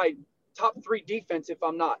fair to my top 3 defense if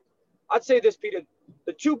I'm not. I'd say this, Peter.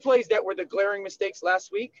 The 2 plays that were the glaring mistakes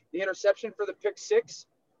last week, the interception for the pick 6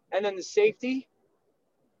 and then the safety,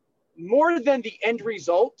 more than the end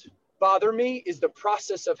result bother me is the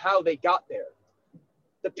process of how they got there.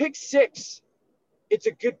 The pick 6, it's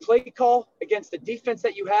a good play call against the defense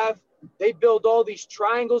that you have, They build all these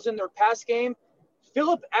triangles in their pass game.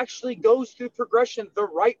 Phillip actually goes through progression the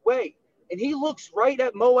right way. And he looks right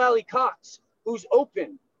at Mo Alley Cox, who's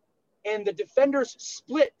open. And the defenders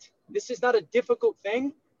split. This is not a difficult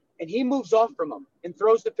thing. And he moves off from him and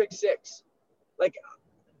throws the pick six. Like,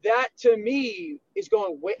 that to me is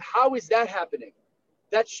going, wait, how is that happening?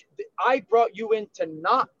 I brought you in to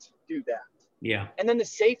not do that. Yeah. And then the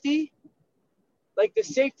safety,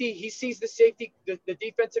 he sees the safety, the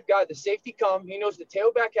defensive guy, the safety come. He knows the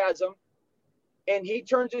tailback has him. And he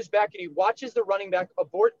turns his back and he watches the running back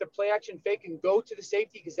abort the play action fake and go to the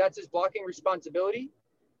safety because that's his blocking responsibility.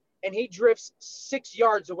 And he drifts 6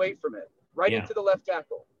 yards away from it, into the left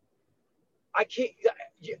tackle. I can't.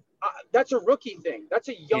 That's a rookie thing. That's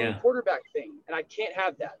a young quarterback thing, and I can't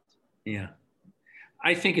have that. Yeah.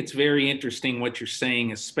 I think it's very interesting what you're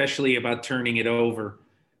saying, especially about turning it over.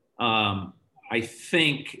 I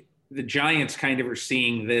think the Giants kind of are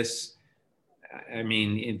seeing this. I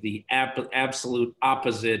mean, in the absolute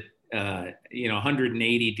opposite,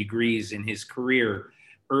 180 degrees in his career,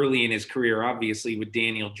 early in his career, obviously with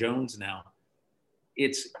Daniel Jones now.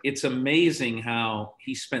 It's amazing how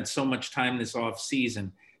he spent so much time this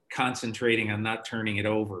offseason concentrating on not turning it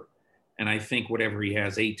over. And I think whatever he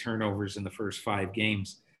has, 8 turnovers in the first 5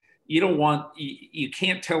 games. You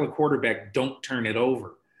can't tell a quarterback, don't turn it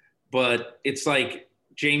over. But it's like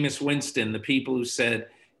Jameis Winston, the people who said,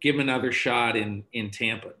 give him another shot in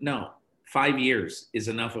Tampa. No, 5 years is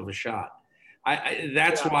enough of a shot.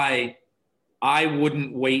 That's why I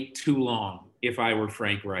wouldn't wait too long if I were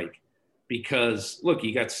Frank Reich. Because, look,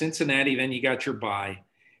 you got Cincinnati, then you got your bye.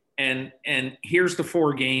 And here's the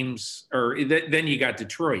 4 games, or then you got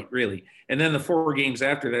Detroit, really. And then the 4 games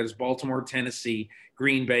after that is Baltimore, Tennessee,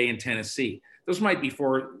 Green Bay, and Tennessee. Those might be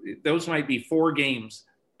 4 games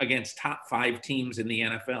against top 5 teams in the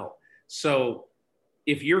NFL. So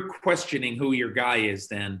if you're questioning who your guy is,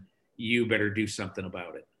 then you better do something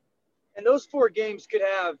about it. And those 4 games could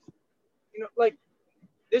have,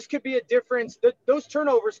 this could be a difference. Those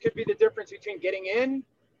turnovers could be the difference between getting in,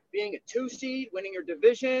 being a 2 seed, winning your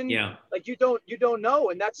division. Yeah. Like you don't know.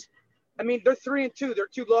 And they're 3-2. Their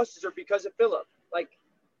 2 losses are because of Phillip. Like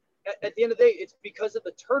at the end of the day, it's because of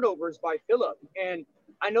the turnovers by Phillip. And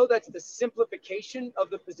I know that's the simplification of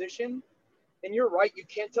the position. And you're right. You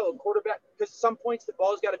can't tell a quarterback because some points the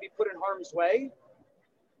ball's got to be put in harm's way.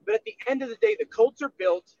 But at the end of the day, the Colts are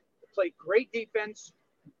built to play great defense,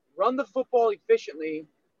 run the football efficiently,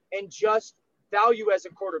 and just value as a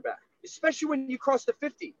quarterback, especially when you cross the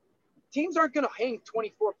 50. Teams aren't going to hang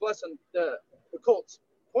 24 plus on the Colts.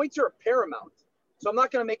 Points are paramount. So I'm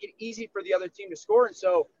not going to make it easy for the other team to score. And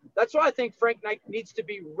so that's why I think Frank Knight needs to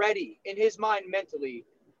be ready in his mind mentally.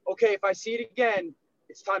 Okay, if I see it again,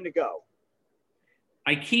 it's time to go.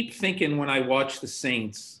 I keep thinking when I watch the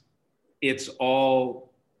Saints, it's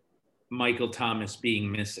all Michael Thomas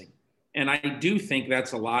being missing. And I do think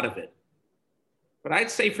that's a lot of it. But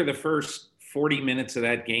I'd say for the first 40 minutes of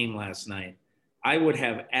that game last night, I would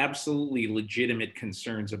have absolutely legitimate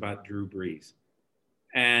concerns about Drew Brees.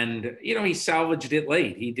 And, he salvaged it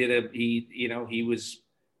late. He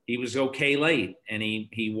was okay late, and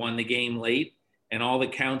he won the game late, and all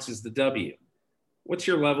that counts is the W. What's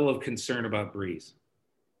your level of concern about Brees?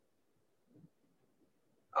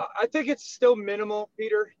 I think it's still minimal,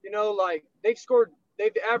 Peter.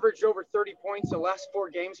 They've averaged over 30 points the last 4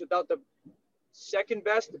 games without the second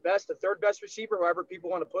best, the best, the third best receiver, however people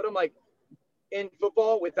want to put him, in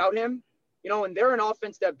football without him. And they're an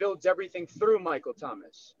offense that builds everything through Michael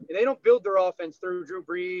Thomas. And they don't build their offense through Drew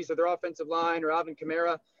Brees or their offensive line or Alvin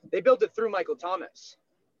Kamara. They build it through Michael Thomas.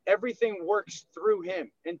 Everything works through him.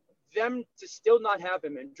 And them to still not have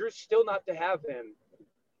him and Drew still not to have him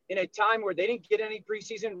in a time where they didn't get any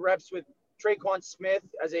preseason reps with Traquan Smith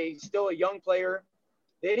as still a young player.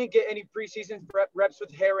 They didn't get any preseason reps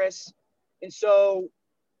with Harris. And so,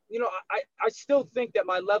 I still think that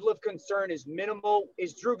my level of concern is minimal.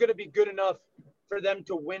 Is Drew going to be good enough for them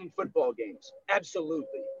to win football games?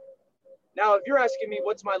 Absolutely. Now, if you're asking me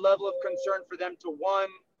what's my level of concern for them to,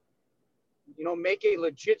 make a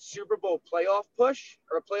legit Super Bowl playoff push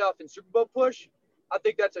or a playoff and Super Bowl push, I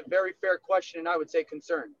think that's a very fair question, and I would say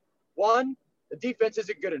concern. 1, the defense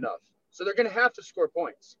isn't good enough, so they're going to have to score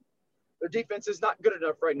points. Their defense is not good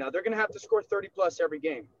enough right now. They're going to have to score 30-plus every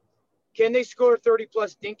game. Can they score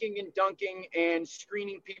 30-plus dinking and dunking and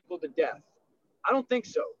screening people to death? I don't think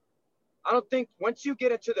so. I don't think once you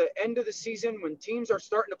get into the end of the season when teams are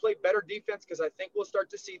starting to play better defense, because I think we'll start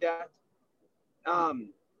to see that.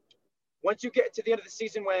 Once you get to the end of the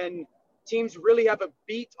season when teams really have a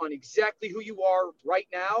beat on exactly who you are right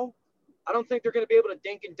now, I don't think they're going to be able to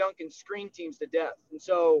dink and dunk and screen teams to death. And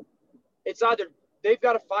so It's either they've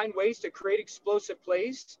got to find ways to create explosive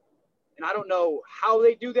plays, and I don't know how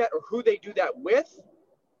they do that or who they do that with,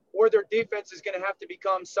 or their defense is going to have to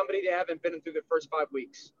become somebody they haven't been through the first 5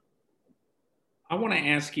 weeks. I want to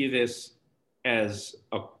ask you this as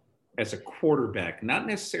a quarterback, not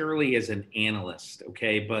necessarily as an analyst,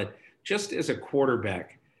 okay, but just as a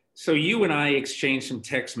quarterback. So you and I exchanged some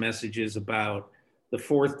text messages about the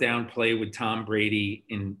fourth down play with Tom Brady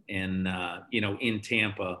in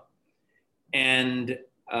Tampa, and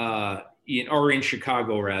or in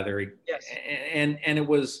Chicago rather. Yes. And it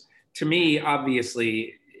was, to me,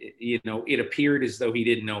 obviously, it appeared as though he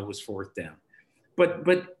didn't know it was fourth down.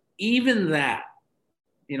 But even that,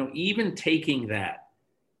 even taking that,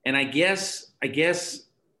 and I guess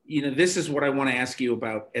this is what I want to ask you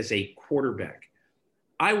about as a quarterback.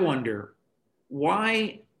 I wonder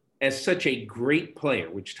why, as such a great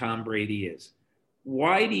player, which Tom Brady is,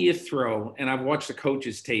 why do you throw, and I've watched the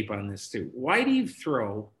coach's tape on this too, why do you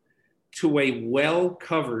throw to a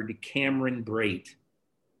well-covered Cameron Brate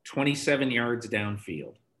 27 yards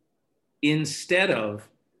downfield instead of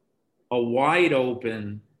a wide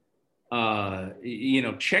open,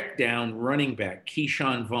 check down running back,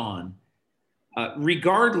 Keyshawn Vaughn,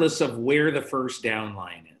 regardless of where the first down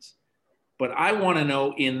line is? But I want to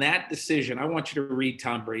know, in that decision, I want you to read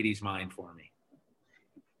Tom Brady's mind for me.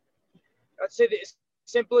 I'd say the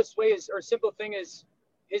simple thing is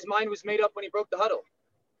his mind was made up when he broke the huddle.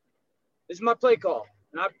 This is my play call.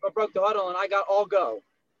 And I broke the huddle and I got all go.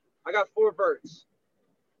 I got 4 verts.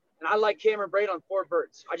 And I like Cameron Brate on 4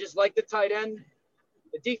 verts. I just like the tight end.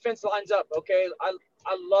 The defense lines up, okay?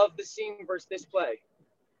 I love the seam versus this play.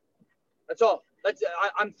 That's all.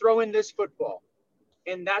 I'm throwing this football.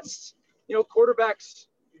 And that's, quarterbacks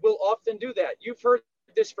will often do that. You've heard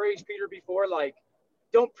this phrase, Peter, before, like,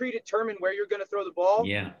 don't predetermine where you're going to throw the ball.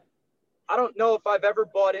 Yeah. I don't know if I've ever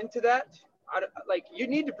bought into that. You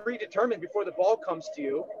need to predetermine before the ball comes to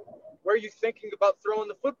you where you're thinking about throwing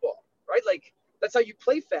the football, right? Like, that's how you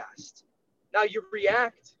play fast. Now you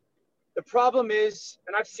react. The problem is,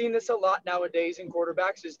 and I've seen this a lot nowadays in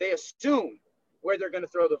quarterbacks, is they assume where they're going to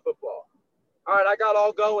throw the football. All right, I got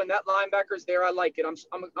all go, and that linebacker's there. I like it. I'm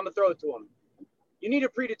going to throw it to him. You need to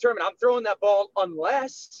predetermine. I'm throwing that ball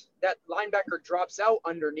unless that linebacker drops out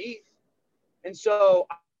underneath. And so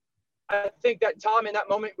I think that Tom in that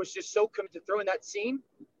moment was just so committed to throwing that seam.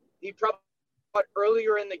 He probably thought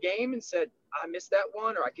earlier in the game and said, I missed that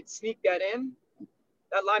one, or I could sneak that in.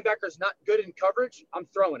 That linebacker's not good in coverage. I'm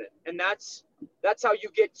throwing it. And that's how you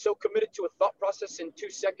get so committed to a thought process in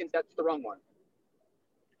 2 seconds. That's the wrong one.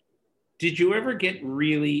 Did you ever get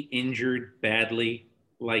really injured badly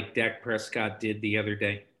like Dak Prescott did the other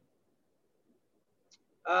day?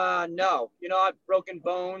 No. I've broken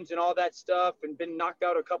bones and all that stuff and been knocked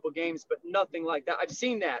out a couple games, but nothing like that. I've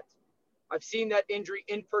seen that. I've seen that injury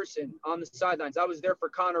in person on the sidelines. I was there for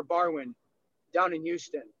Connor Barwin down in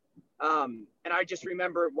Houston. And I just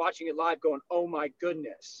remember watching it live going, oh my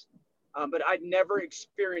goodness. But I'd never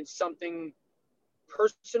experienced something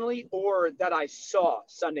personally or that I saw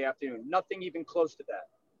Sunday afternoon. Nothing even close to that.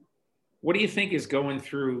 What do you think is going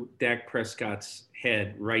through Dak Prescott's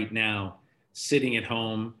head right now, sitting at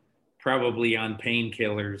home, probably on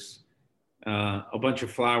painkillers, a bunch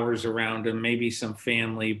of flowers around him, maybe some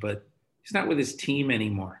family, but he's not with his team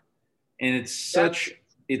anymore. And it's such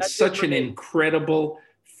an incredible,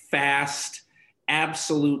 fast,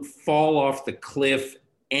 absolute fall off the cliff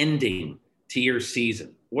ending to your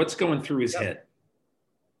season. What's going through his head?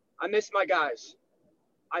 I miss my guys.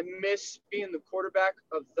 I miss being the quarterback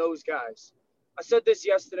of those guys. I said this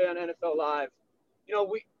yesterday on NFL Live.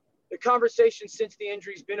 The conversation since the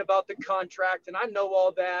injury's been about the contract, and I know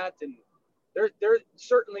all that, and they're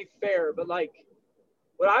certainly fair. But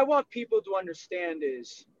what I want people to understand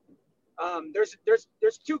is there's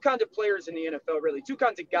 2 kinds of players in the NFL, really, 2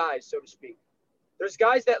 kinds of guys, so to speak. There's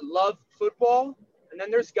guys that love football, and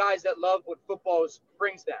then there's guys that love what football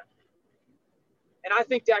brings them. And I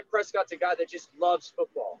think Dak Prescott's a guy that just loves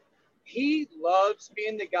football. He loves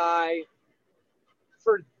being the guy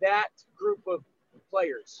for that group of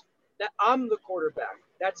players. That I'm the quarterback.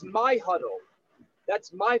 That's my huddle.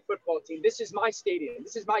 That's my football team. This is my stadium.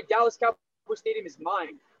 This is my Dallas Cowboys stadium is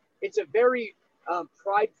mine. It's a very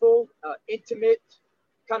prideful, intimate,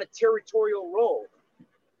 kind of territorial role.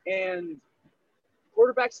 And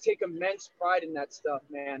quarterbacks take immense pride in that stuff,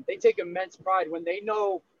 man. They take immense pride when they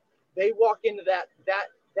know they walk into that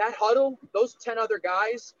huddle. Those 10 other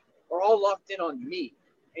guys are all locked in on me.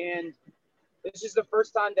 And this is the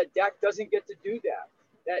first time that Dak doesn't get to do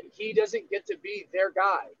that he doesn't get to be their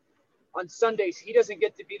guy. On Sundays, he doesn't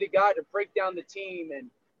get to be the guy to break down the team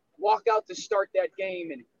and walk out to start that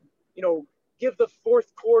game. And give the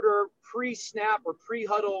fourth quarter pre-snap or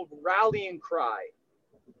pre-huddle rallying cry.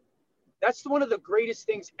 That's one of the greatest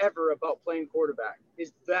things ever about playing quarterback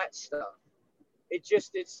is that stuff. It's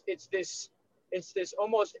this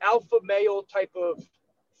almost alpha male type of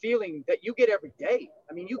feeling that you get every day.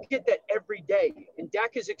 I mean, you get that every day. And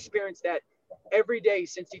Dak has experienced that every day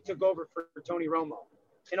since he took over for Tony Romo.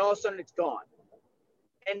 And all of a sudden it's gone.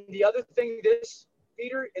 And the other thing,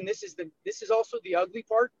 Peter, and this is also the ugly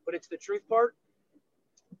part, but it's the truth part.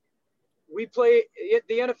 The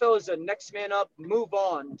NFL is a next man up, move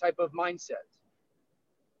on type of mindset.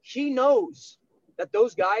 He knows that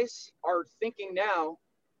those guys are thinking now,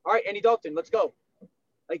 all right, Andy Dalton, let's go.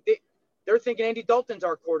 Like they're thinking Andy Dalton's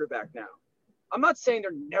our quarterback now. I'm not saying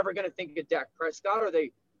they're never going to think of Dak Prescott or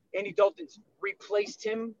Andy Dalton's replaced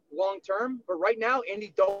him long term, but right now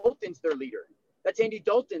Andy Dalton's their leader. That's Andy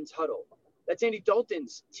Dalton's huddle. That's Andy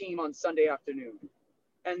Dalton's team on Sunday afternoon.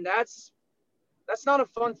 And that's not a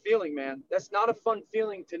fun feeling, man. That's not a fun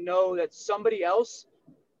feeling to know that somebody else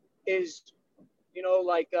is,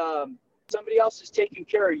 somebody else is taking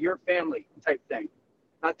care of your family type thing.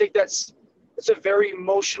 I think it's a very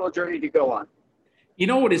emotional journey to go on. You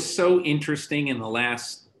know what is so interesting in the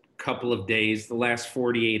last couple of days, the last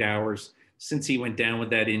 48 hours since he went down with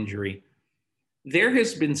that injury? There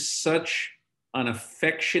has been such an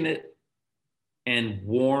affectionate and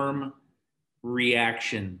warm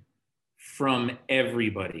reaction from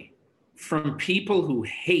everybody, from people who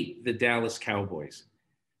hate the Dallas Cowboys.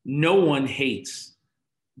 No one hates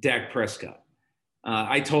Dak Prescott.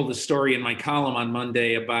 I told a story in my column on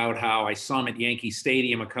Monday about how I saw him at Yankee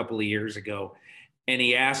Stadium a couple of years ago, and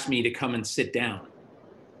he asked me to come and sit down.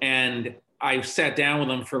 And I sat down with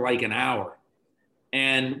him for like an hour,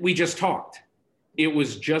 and we just talked. It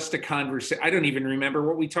was just a conversation. I don't even remember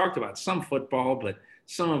what we talked about, some football, but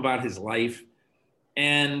some about his life.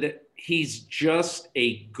 And he's just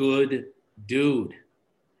a good dude.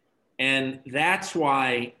 And that's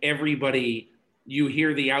why you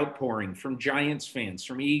hear the outpouring from Giants fans,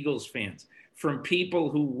 from Eagles fans, from people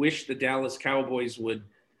who wish the Dallas Cowboys would,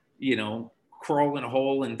 crawl in a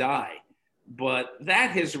hole and die. But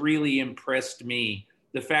that has really impressed me,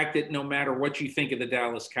 the fact that no matter what you think of the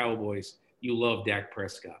Dallas Cowboys, you love Dak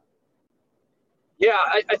Prescott. Yeah,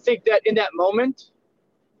 I think that in that moment,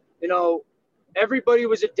 everybody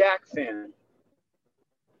was a Dak fan.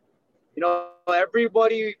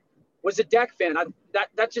 Everybody was a Dak fan.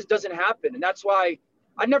 That just doesn't happen. And that's why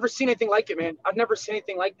I've never seen anything like it, man. I've never seen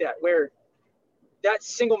anything like that, where that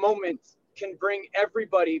single moment can bring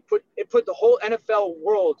everybody, put the whole NFL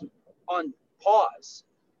world on pause.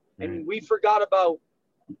 And we forgot about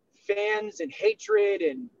fans and hatred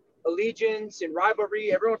and allegiance and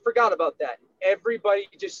rivalry. Everyone forgot about that. Everybody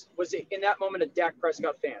just was in that moment a Dak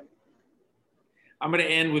Prescott fan. I'm going to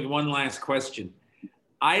end with one last question.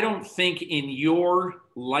 I don't think in your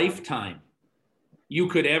lifetime you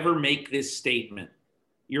could ever make this statement.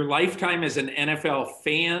 Your lifetime as an NFL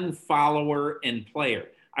fan, follower, and player.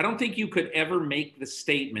 I don't think you could ever make the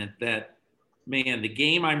statement that, man, the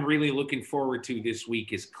game I'm really looking forward to this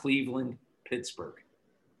week is Cleveland-Pittsburgh.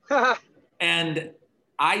 And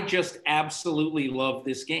I just absolutely love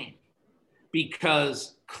this game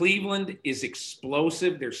because Cleveland is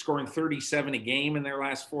explosive. They're scoring 37 a game in their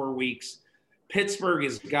last 4 weeks. Pittsburgh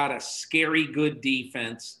has got a scary good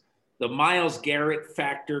defense. The Myles Garrett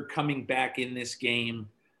factor coming back in this game.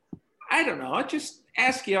 I don't know. I'll just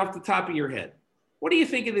ask you off the top of your head. What do you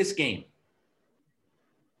think of this game?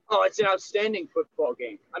 Oh, it's an outstanding football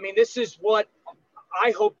game. I mean, this is what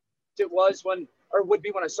I hoped it would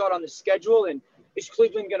be when I saw it on the schedule. And is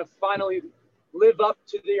Cleveland going to finally live up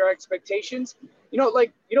to their expectations?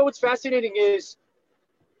 What's fascinating is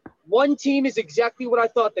one team is exactly what I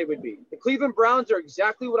thought they would be. The Cleveland Browns are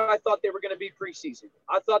exactly what I thought they were going to be preseason.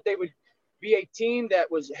 I thought they would be a team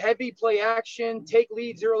that was heavy play action, take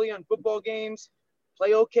leads early on football games,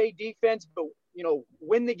 play okay defense, but,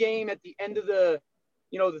 win the game at the end of the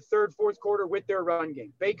third, fourth quarter with their run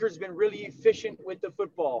game. Baker's been really efficient with the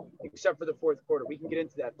football, except for the fourth quarter. We can get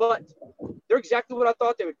into that. But they're exactly what I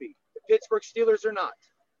thought they would be. The Pittsburgh Steelers are not.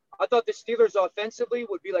 I thought the Steelers offensively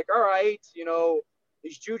would be like, all right,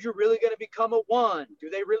 is Juju really going to become a one? Do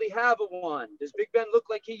they really have a one? Does Big Ben look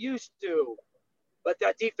like he used to? But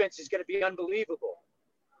that defense is going to be unbelievable.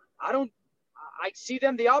 I see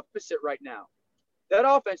them the opposite right now. That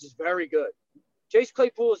offense is very good. Chase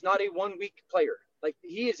Claypool is not a 1 week player. Like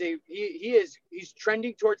he's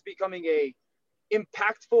trending towards becoming a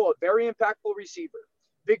very impactful receiver.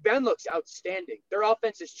 Big Ben looks outstanding. Their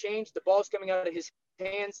offense has changed. The ball's coming out of his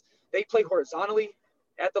hands. They play horizontally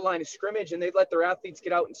at the line of scrimmage, and they let their athletes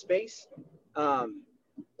get out in space. The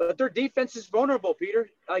But their defense is vulnerable, Peter.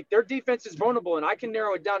 Like, their defense is vulnerable, and I can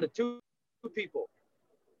narrow it down to two people,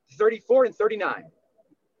 34 and 39.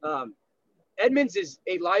 Edmonds is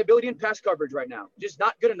a liability in pass coverage right now. Just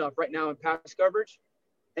not good enough right now in pass coverage.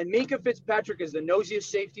 And Minkah Fitzpatrick is the nosiest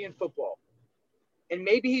safety in football. And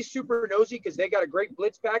maybe he's super nosy because they got a great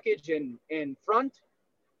blitz package in front.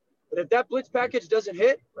 But if that blitz package doesn't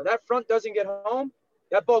hit or that front doesn't get home,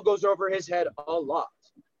 that ball goes over his head a lot.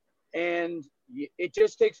 And it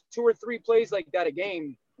just takes 2 or 3 plays like that a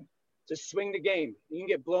game to swing the game. You can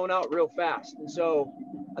get blown out real fast. And so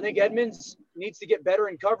I think Edmonds needs to get better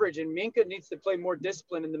in coverage, and Minkah needs to play more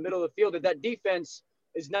discipline in the middle of the field. That defense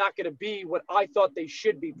is not going to be what I thought they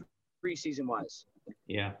should be preseason-wise.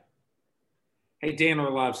 Yeah. Hey, Dan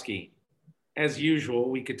Orlovsky, as usual,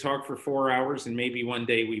 we could talk for 4 hours, and maybe one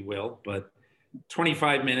day we will, but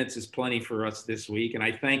 25 minutes is plenty for us this week, and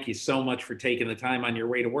I thank you so much for taking the time on your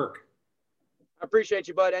way to work. I appreciate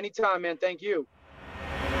you, bud. Anytime, man. Thank you.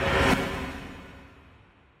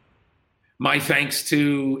 My thanks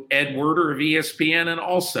to Ed Werder of ESPN and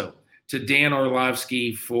also to Dan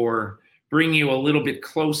Orlovsky for bringing you a little bit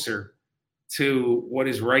closer to what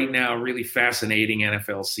is right now a really fascinating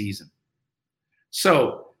NFL season.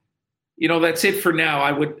 So, that's it for now.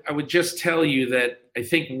 I would just tell you that I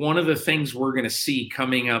think one of the things we're going to see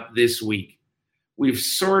coming up this week, we've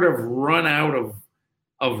sort of run out of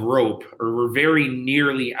rope, or we're very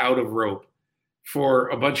nearly out of rope for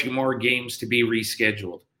a bunch of more games to be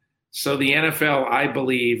rescheduled. So the NFL, I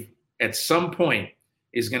believe, at some point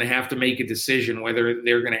is going to have to make a decision whether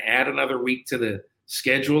they're going to add another week to the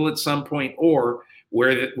schedule at some point, or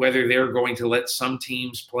whether they're going to let some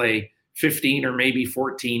teams play 15 or maybe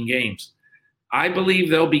 14 games. I believe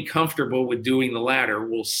they'll be comfortable with doing the latter.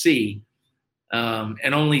 We'll see.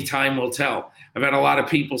 And only time will tell. I've had a lot of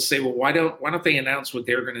people say, well, why don't they announce what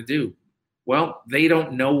they're going to do? Well, they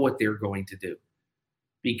don't know what they're going to do.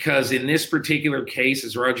 Because in this particular case,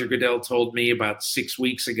 as Roger Goodell told me about 6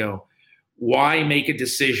 weeks ago, why make a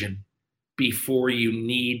decision before you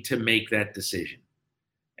need to make that decision?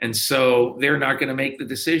 And so they're not going to make the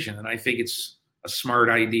decision. And I think it's a smart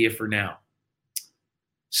idea for now.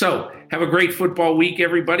 So have a great football week,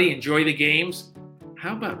 everybody. Enjoy the games.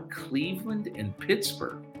 How about Cleveland and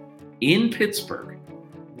Pittsburgh? In Pittsburgh.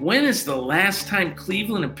 When is the last time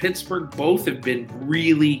Cleveland and Pittsburgh both have been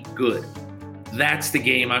really good? That's the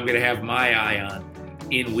game I'm going to have my eye on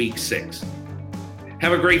in week 6.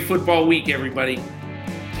 Have a great football week, everybody.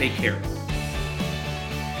 Take care.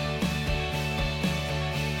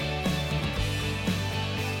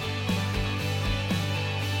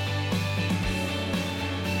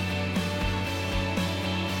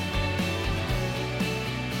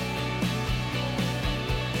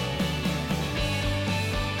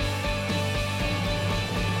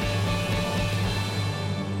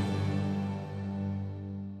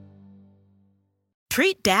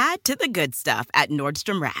 Treat Dad to the good stuff at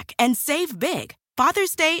Nordstrom Rack and save big.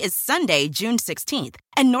 Father's Day is Sunday, June 16th,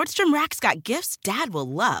 and Nordstrom Rack's got gifts Dad will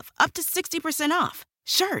love, up to 60% off.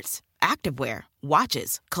 Shirts, activewear,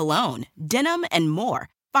 watches, cologne, denim, and more.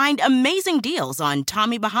 Find amazing deals on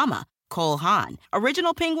Tommy Bahama, Cole Haan,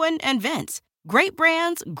 Original Penguin, and Vince. Great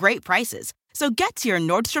brands, great prices. So get to your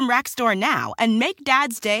Nordstrom Rack store now and make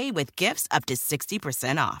Dad's Day with gifts up to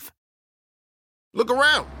 60% off. Look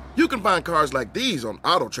around. You can find cars like these on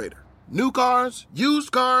AutoTrader. New cars,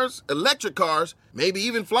 used cars, electric cars, maybe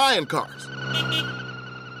even flying cars.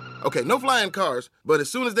 Okay, no flying cars, but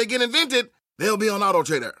as soon as they get invented, they'll be on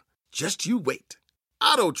AutoTrader. Just you wait.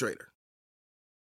 AutoTrader.